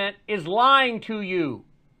government is lying to you.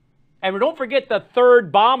 And don't forget the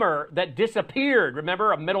third bomber that disappeared.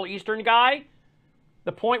 Remember, a Middle Eastern guy?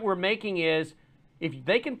 The point we're making is, if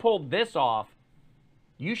they can pull this off,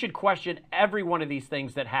 you should question every one of these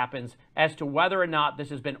things that happens as to whether or not this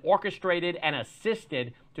has been orchestrated and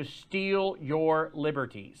assisted to steal your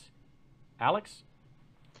liberties. Alex?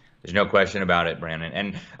 There's no question about it, Brandon.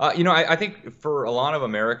 And, you know, I think for a lot of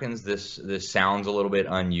Americans, this sounds a little bit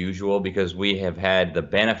unusual because we have had the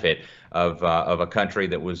benefit of a country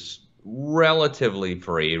that was relatively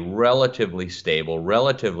free, relatively stable,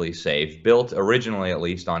 relatively safe, built originally at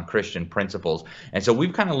least on Christian principles. And so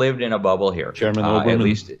we've kind of lived in a bubble here. Chairman Oberman, at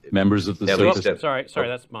least members of the service. Sorry,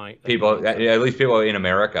 that's my people, at least people in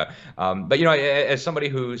America. But you know, as somebody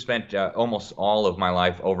who spent almost all of my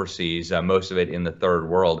life overseas, most of it in the third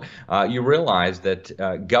world, you realize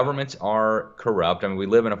that governments are corrupt. I mean, we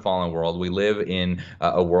live in a fallen world. We live in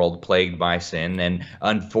a world plagued by sin, and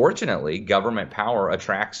unfortunately, government power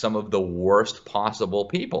attracts some of the worst possible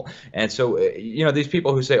people. And so, you know, these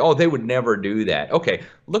people who say, oh, they would never do that. Okay,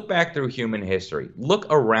 look back through human history. Look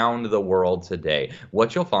around the world today.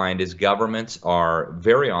 What you'll find is governments are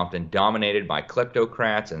very often dominated by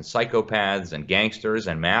kleptocrats and psychopaths and gangsters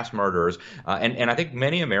and mass murderers. And I think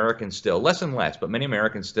many Americans still, less and less, but many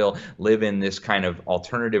Americans still live in this kind of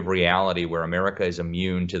alternative reality where America is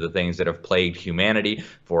immune to the things that have plagued humanity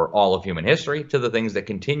for all of human history, to the things that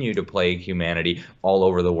continue to plague humanity all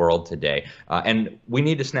over the world today. And we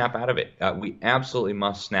need to snap out of it. We absolutely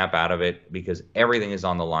must snap out of it because everything is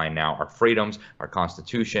on the line now. Our freedoms, our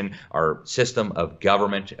Constitution, our system of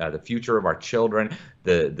government, the future of our children,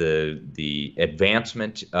 the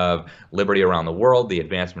advancement of liberty around the world, the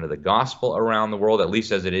advancement of the gospel around the world, at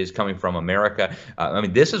least as it is coming from America. I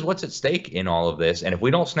mean, this is what's at stake in all of this. And if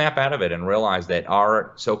we don't snap out of it and realize that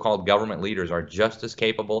our so-called government leaders are just as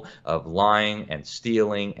capable of lying and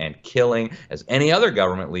stealing and killing as any other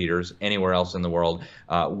government leaders anywhere else in the world,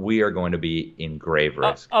 we are going to be in grave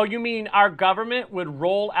risk. Oh, you mean our government would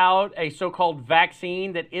roll out a so-called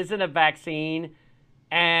vaccine that isn't a vaccine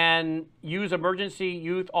and use emergency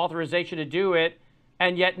youth authorization to do it,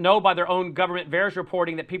 and yet know by their own government VAERS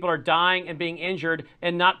reporting that people are dying and being injured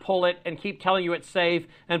and not pull it and keep telling you it's safe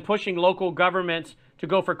and pushing local governments to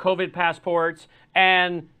go for COVID passports,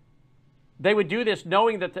 and they would do this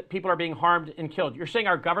knowing that people are being harmed and killed. You're saying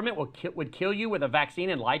our government would kill you with a vaccine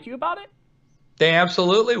and lie to you about it? They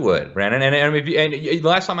absolutely would, Brandon. And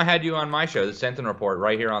last time I had you on my show, the Lindell Report,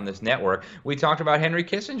 right here on this network, we talked about Henry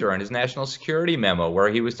Kissinger and his national security memo, where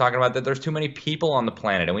he was talking about that there's too many people on the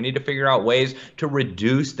planet and we need to figure out ways to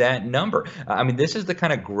reduce that number. I mean, this is the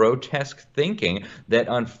kind of grotesque thinking that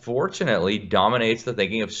unfortunately dominates the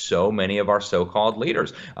thinking of so many of our so-called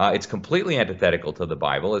leaders. It's completely antithetical to the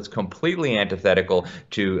Bible. It's completely antithetical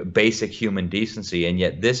to basic human decency. And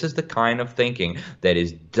yet this is the kind of thinking that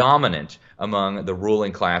is dominant among the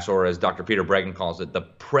ruling class, or as Dr. Peter Breggin calls it, the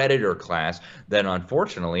predator class, that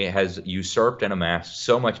unfortunately has usurped and amassed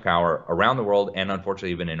so much power around the world and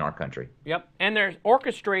unfortunately even in our country. Yep, and they're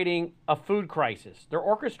orchestrating a food crisis. They're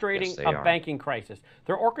orchestrating a banking crisis.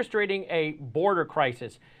 They're orchestrating a border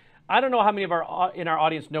crisis. I don't know how many of our in our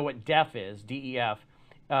audience know what DEF is, D-E-F.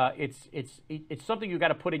 It's something you got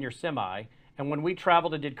to put in your semi. And when we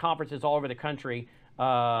traveled and did conferences all over the country,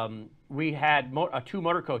 we had 2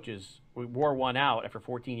 motor coaches. We wore one out after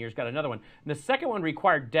 14 years, got another one. And the second one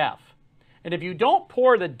required DEF. And if you don't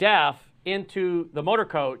pour the DEF into the motor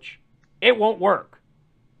coach, it won't work.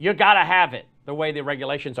 You got to have it the way the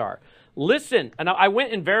regulations are. Listen, and I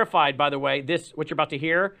went and verified, by the way, this, what you're about to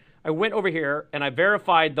hear. I went over here and I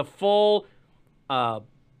verified the full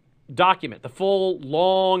document, the full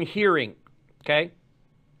long hearing, okay?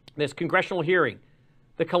 This congressional hearing.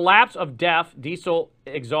 The collapse of DEF, diesel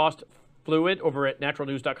exhaust fluid, over at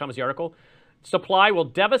naturalnews.com is the article. Supply will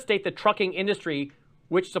devastate the trucking industry,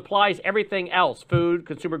 which supplies everything else, food,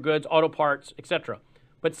 consumer goods, auto parts, etc.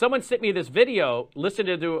 But someone sent me this video. Listen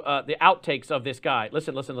to the outtakes of this guy.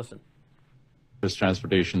 Listen. This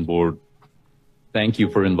Transportation Board, thank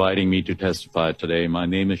you for inviting me to testify today. My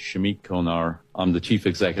name is Shamik Konar. I'm the Chief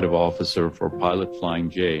Executive Officer for Pilot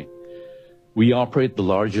Flying J. We operate the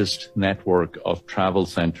largest network of travel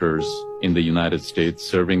centers in the United States,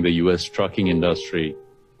 serving the U.S. trucking industry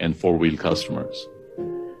and four-wheel customers.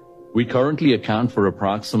 We currently account for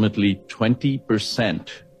approximately 20%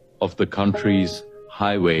 of the country's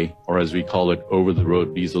highway, or as we call it,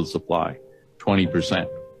 over-the-road diesel supply, 20%,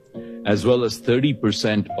 as well as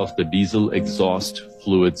 30% of the diesel exhaust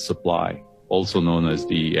fluid supply, also known as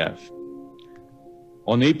DEF.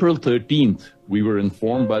 On April 13th, we were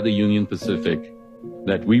informed by the Union Pacific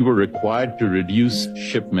that we were required to reduce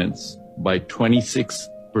shipments by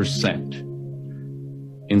 26%.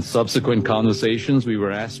 In subsequent conversations, we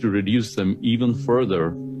were asked to reduce them even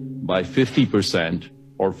further by 50%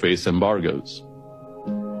 or face embargoes.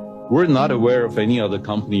 We're not aware of any other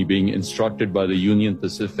company being instructed by the Union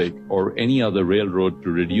Pacific or any other railroad to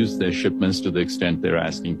reduce their shipments to the extent they're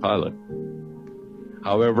asking Pilot.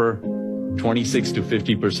 However, 26 to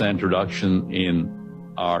 50% reduction in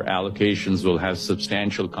our allocations will have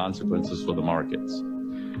substantial consequences for the markets.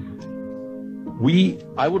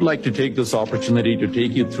 I would like to take this opportunity to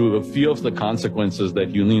take you through a few of the consequences that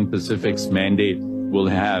Union Pacific's mandate will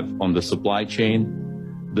have on the supply chain,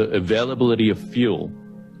 the availability of fuel,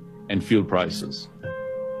 and fuel prices.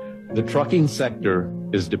 The trucking sector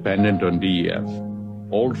is dependent on DEF.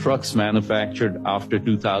 All trucks manufactured after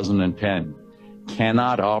 2010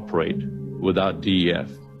 cannot operate without DEF.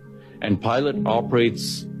 And Pilot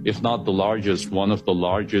operates, if not the largest, one of the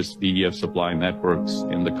largest DEF supply networks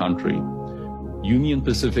in the country. Union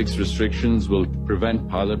Pacific's restrictions will prevent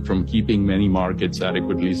Pilot from keeping many markets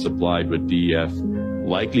adequately supplied with DEF,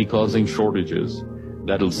 likely causing shortages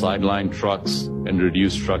that'll sideline trucks and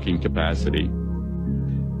reduce trucking capacity.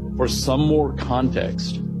 For some more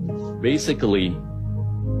context, basically,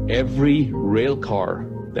 every rail car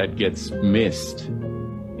that gets missed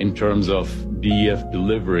in terms of DEF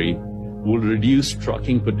delivery will reduce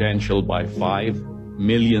trucking potential by 5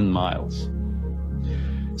 million miles.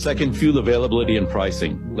 Second, fuel availability and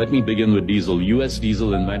pricing. Let me begin with diesel. U.S.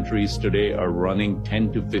 diesel inventories today are running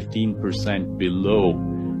 10 to 15% below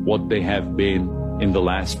what they have been in the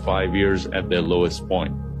last 5 years at their lowest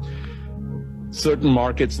point. Certain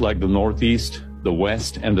markets like the Northeast, the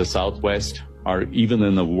West, and the Southwest are even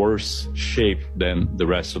in a worse shape than the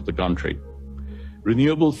rest of the country.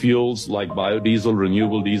 Renewable fuels like biodiesel,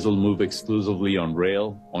 renewable diesel move exclusively on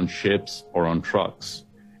rail, on ships, or on trucks,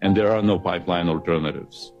 and there are no pipeline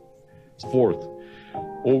alternatives. Fourth,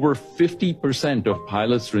 over 50% of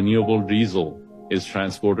Pilot's renewable diesel is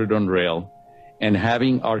transported on rail, and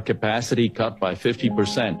having our capacity cut by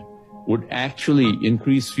 50% would actually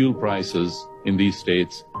increase fuel prices in these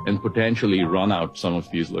states and potentially run out some of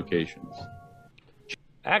these locations.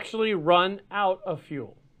 Actually run out of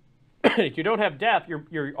fuel. If you don't have DEF, your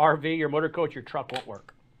RV, your motor coach, your truck won't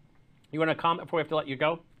work. You want to comment before we have to let you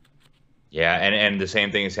go? Yeah, and the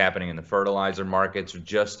same thing is happening in the fertilizer markets,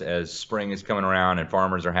 just as spring is coming around and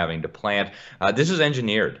farmers are having to plant. This is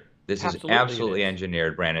engineered. This is absolutely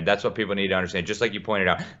engineered, Brandon. That's what people need to understand. Just like you pointed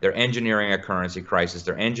out, they're engineering a currency crisis.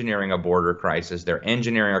 They're engineering a border crisis. They're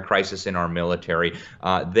engineering a crisis in our military.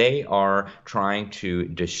 They are trying to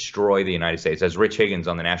destroy the United States. As Rich Higgins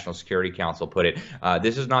on the National Security Council put it,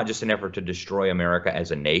 this is not just an effort to destroy America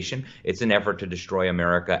as a nation. It's an effort to destroy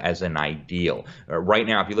America as an ideal. Right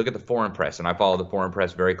now, if you look at the foreign press, and I follow the foreign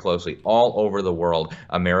press very closely, all over the world,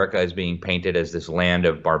 America is being painted as this land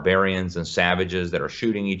of barbarians and savages that are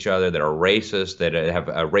shooting each other, that are racist, that have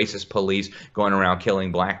racist police going around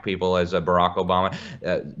killing black people, as Barack Obama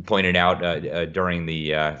pointed out during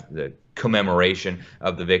the commemoration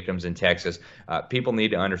of the victims in Texas. People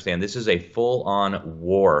need to understand this is a full-on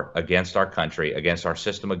war against our country, against our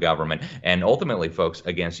system of government, and ultimately, folks,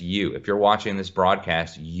 against you. If you're watching this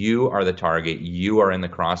broadcast, you are the target. You are in the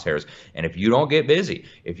crosshairs. And if you don't get busy,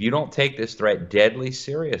 if you don't take this threat deadly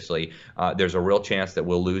seriously, there's a real chance that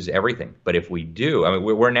we'll lose everything. But if we do, I mean,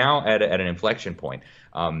 we're now at an inflection point.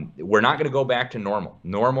 We're not going to go back to normal.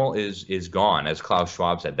 Normal is gone, as Klaus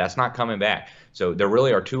Schwab said. That's not coming back. So there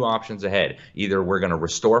really are two options ahead. Either we're going to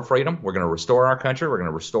restore freedom, we're going to restore our country, we're going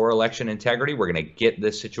to restore election integrity, we're going to get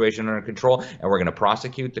this situation under control, and we're going to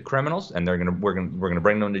prosecute the criminals, and we're going to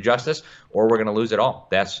bring them to justice, or we're going to lose it all.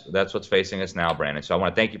 That's what's facing us now, Brandon. So I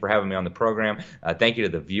want to thank you for having me on the program. Thank you to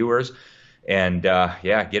the viewers, and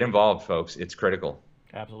yeah, get involved, folks. It's critical.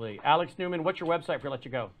 Absolutely. Alex Newman, what's your website before I let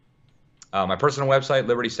you go? My personal website,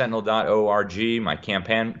 libertysentinel.org. My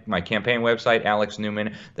campaign website,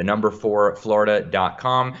 AlexNewman,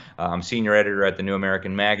 4Florida.com. I'm senior editor at the New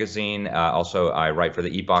American Magazine. Also, I write for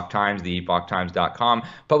the Epoch Times, theepochtimes.com,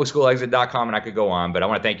 publicschoolexit.com, and I could go on. But I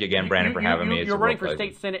want to thank you again, Brandon, for having me. You're running for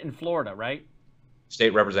state senate in Florida, right?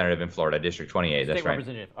 State representative in Florida, District 28. That's right. State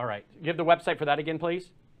representative. All right. Give the website for that again, please.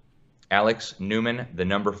 Alex Newman,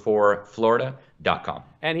 4Florida.com.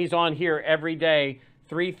 And he's on here every day,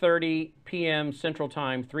 3:30 p.m. Central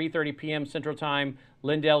Time, 3:30 p.m. Central Time,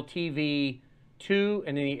 Lindell TV 2,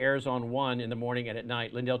 and then he airs on 1 in the morning and at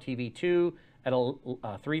night. Lindell TV 2 at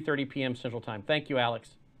 3:30 p.m. Central Time. Thank you, Alex.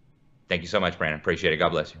 Thank you so much, Brandon. Appreciate it. God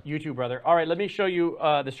bless you. You too, brother. All right, let me show you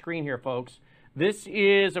the screen here, folks. This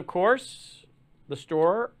is, of course, the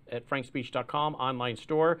store at frankspeech.com, online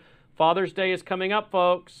store. Father's Day is coming up,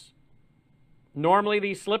 folks. Normally,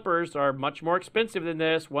 these slippers are much more expensive than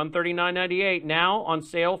this, $139.98. Now on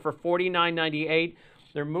sale for $49.98.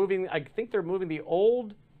 They're moving, I think they're moving the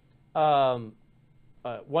old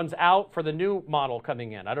ones out for the new model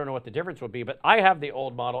coming in. I don't know what the difference would be, but I have the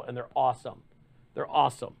old model, and they're awesome. They're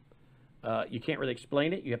awesome. You can't really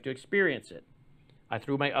explain it. You have to experience it. I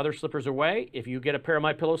threw my other slippers away. If you get a pair of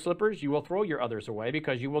my pillow slippers, you will throw your others away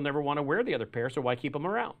because you will never want to wear the other pair, so why keep them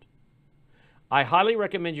around? I highly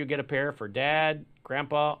recommend you get a pair for dad,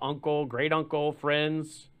 grandpa, uncle, great uncle,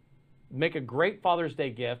 friends. Make a great Father's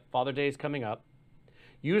Day gift. Father's Day is coming up.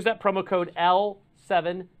 Use that promo code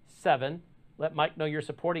L77. Let Mike know you're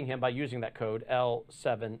supporting him by using that code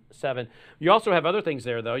L77. You also have other things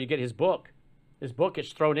there, though. You get his book. His book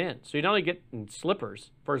gets thrown in. So you not only get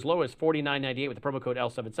slippers for as low as $49.98 with the promo code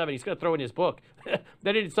L77, he's going to throw in his book.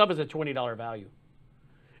 Then it sub as a $20 value.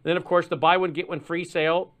 And then, of course, the buy one, get one free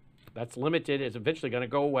sale, that's limited, is eventually going to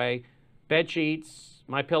go away. Bed sheets,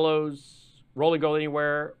 my pillows, rolling go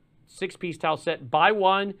anywhere, 6-piece towel set. Buy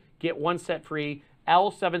one, get one set free.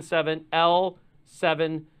 L77,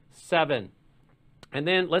 L77. And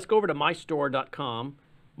then let's go over to mystore.com.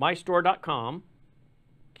 Mystore.com.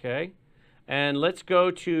 Okay. And let's go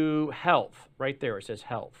to health. Right there, it says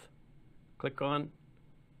health. Click on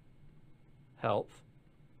health.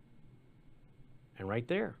 And right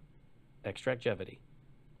there, Extractivity.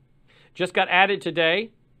 Just got added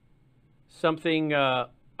today. Something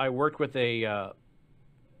I worked with a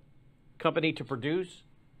company to produce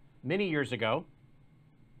many years ago.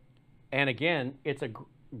 And again,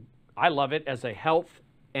 I love it as a health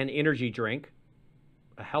and energy drink.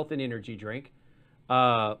 A health and energy drink.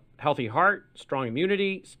 Healthy heart, strong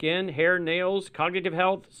immunity, skin, hair, nails, cognitive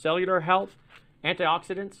health, cellular health,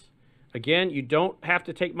 antioxidants. Again, you don't have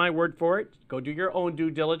to take my word for it. Go do your own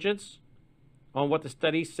due diligence on what the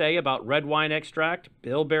studies say about red wine extract,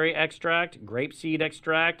 bilberry extract, grapeseed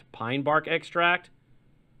extract, pine bark extract.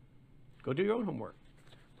 Go do your own homework.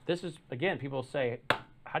 This is, again, people say,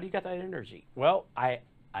 how do you get that energy? Well, I've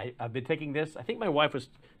been taking this, I think my wife was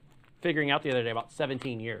figuring out the other day, about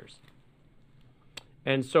 17 years.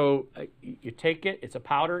 And so you take it, it's a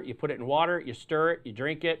powder, you put it in water, you stir it, you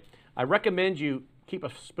drink it. I recommend you keep a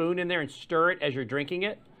spoon in there and stir it as you're drinking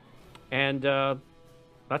it. And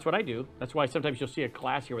that's what I do. That's why sometimes you'll see a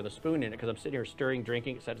glass here with a spoon in it, because I'm sitting here stirring,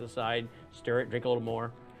 drinking, set it aside, stir it, drink a little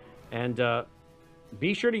more. And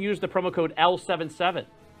be sure to use the promo code L77.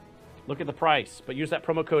 Look at the price, but use that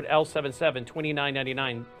promo code L77,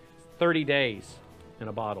 $29.99, 30 days in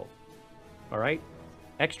a bottle. All right?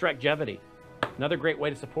 Extractivity. Another great way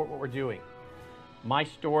to support what we're doing.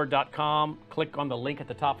 mystore.com. Click on the link at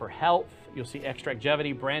the top for health. You'll see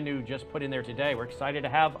Extractivity, brand new, just put in there today. We're excited to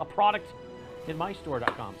have a product in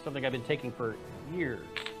mystore.com, something I've been taking for years.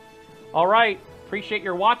 All right. Appreciate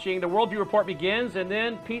your watching. The Worldview Report begins, and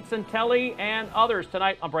then Pete Santelli and others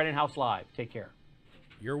tonight on Brandon House Live. Take care.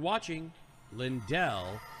 You're watching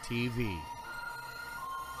Lindell TV.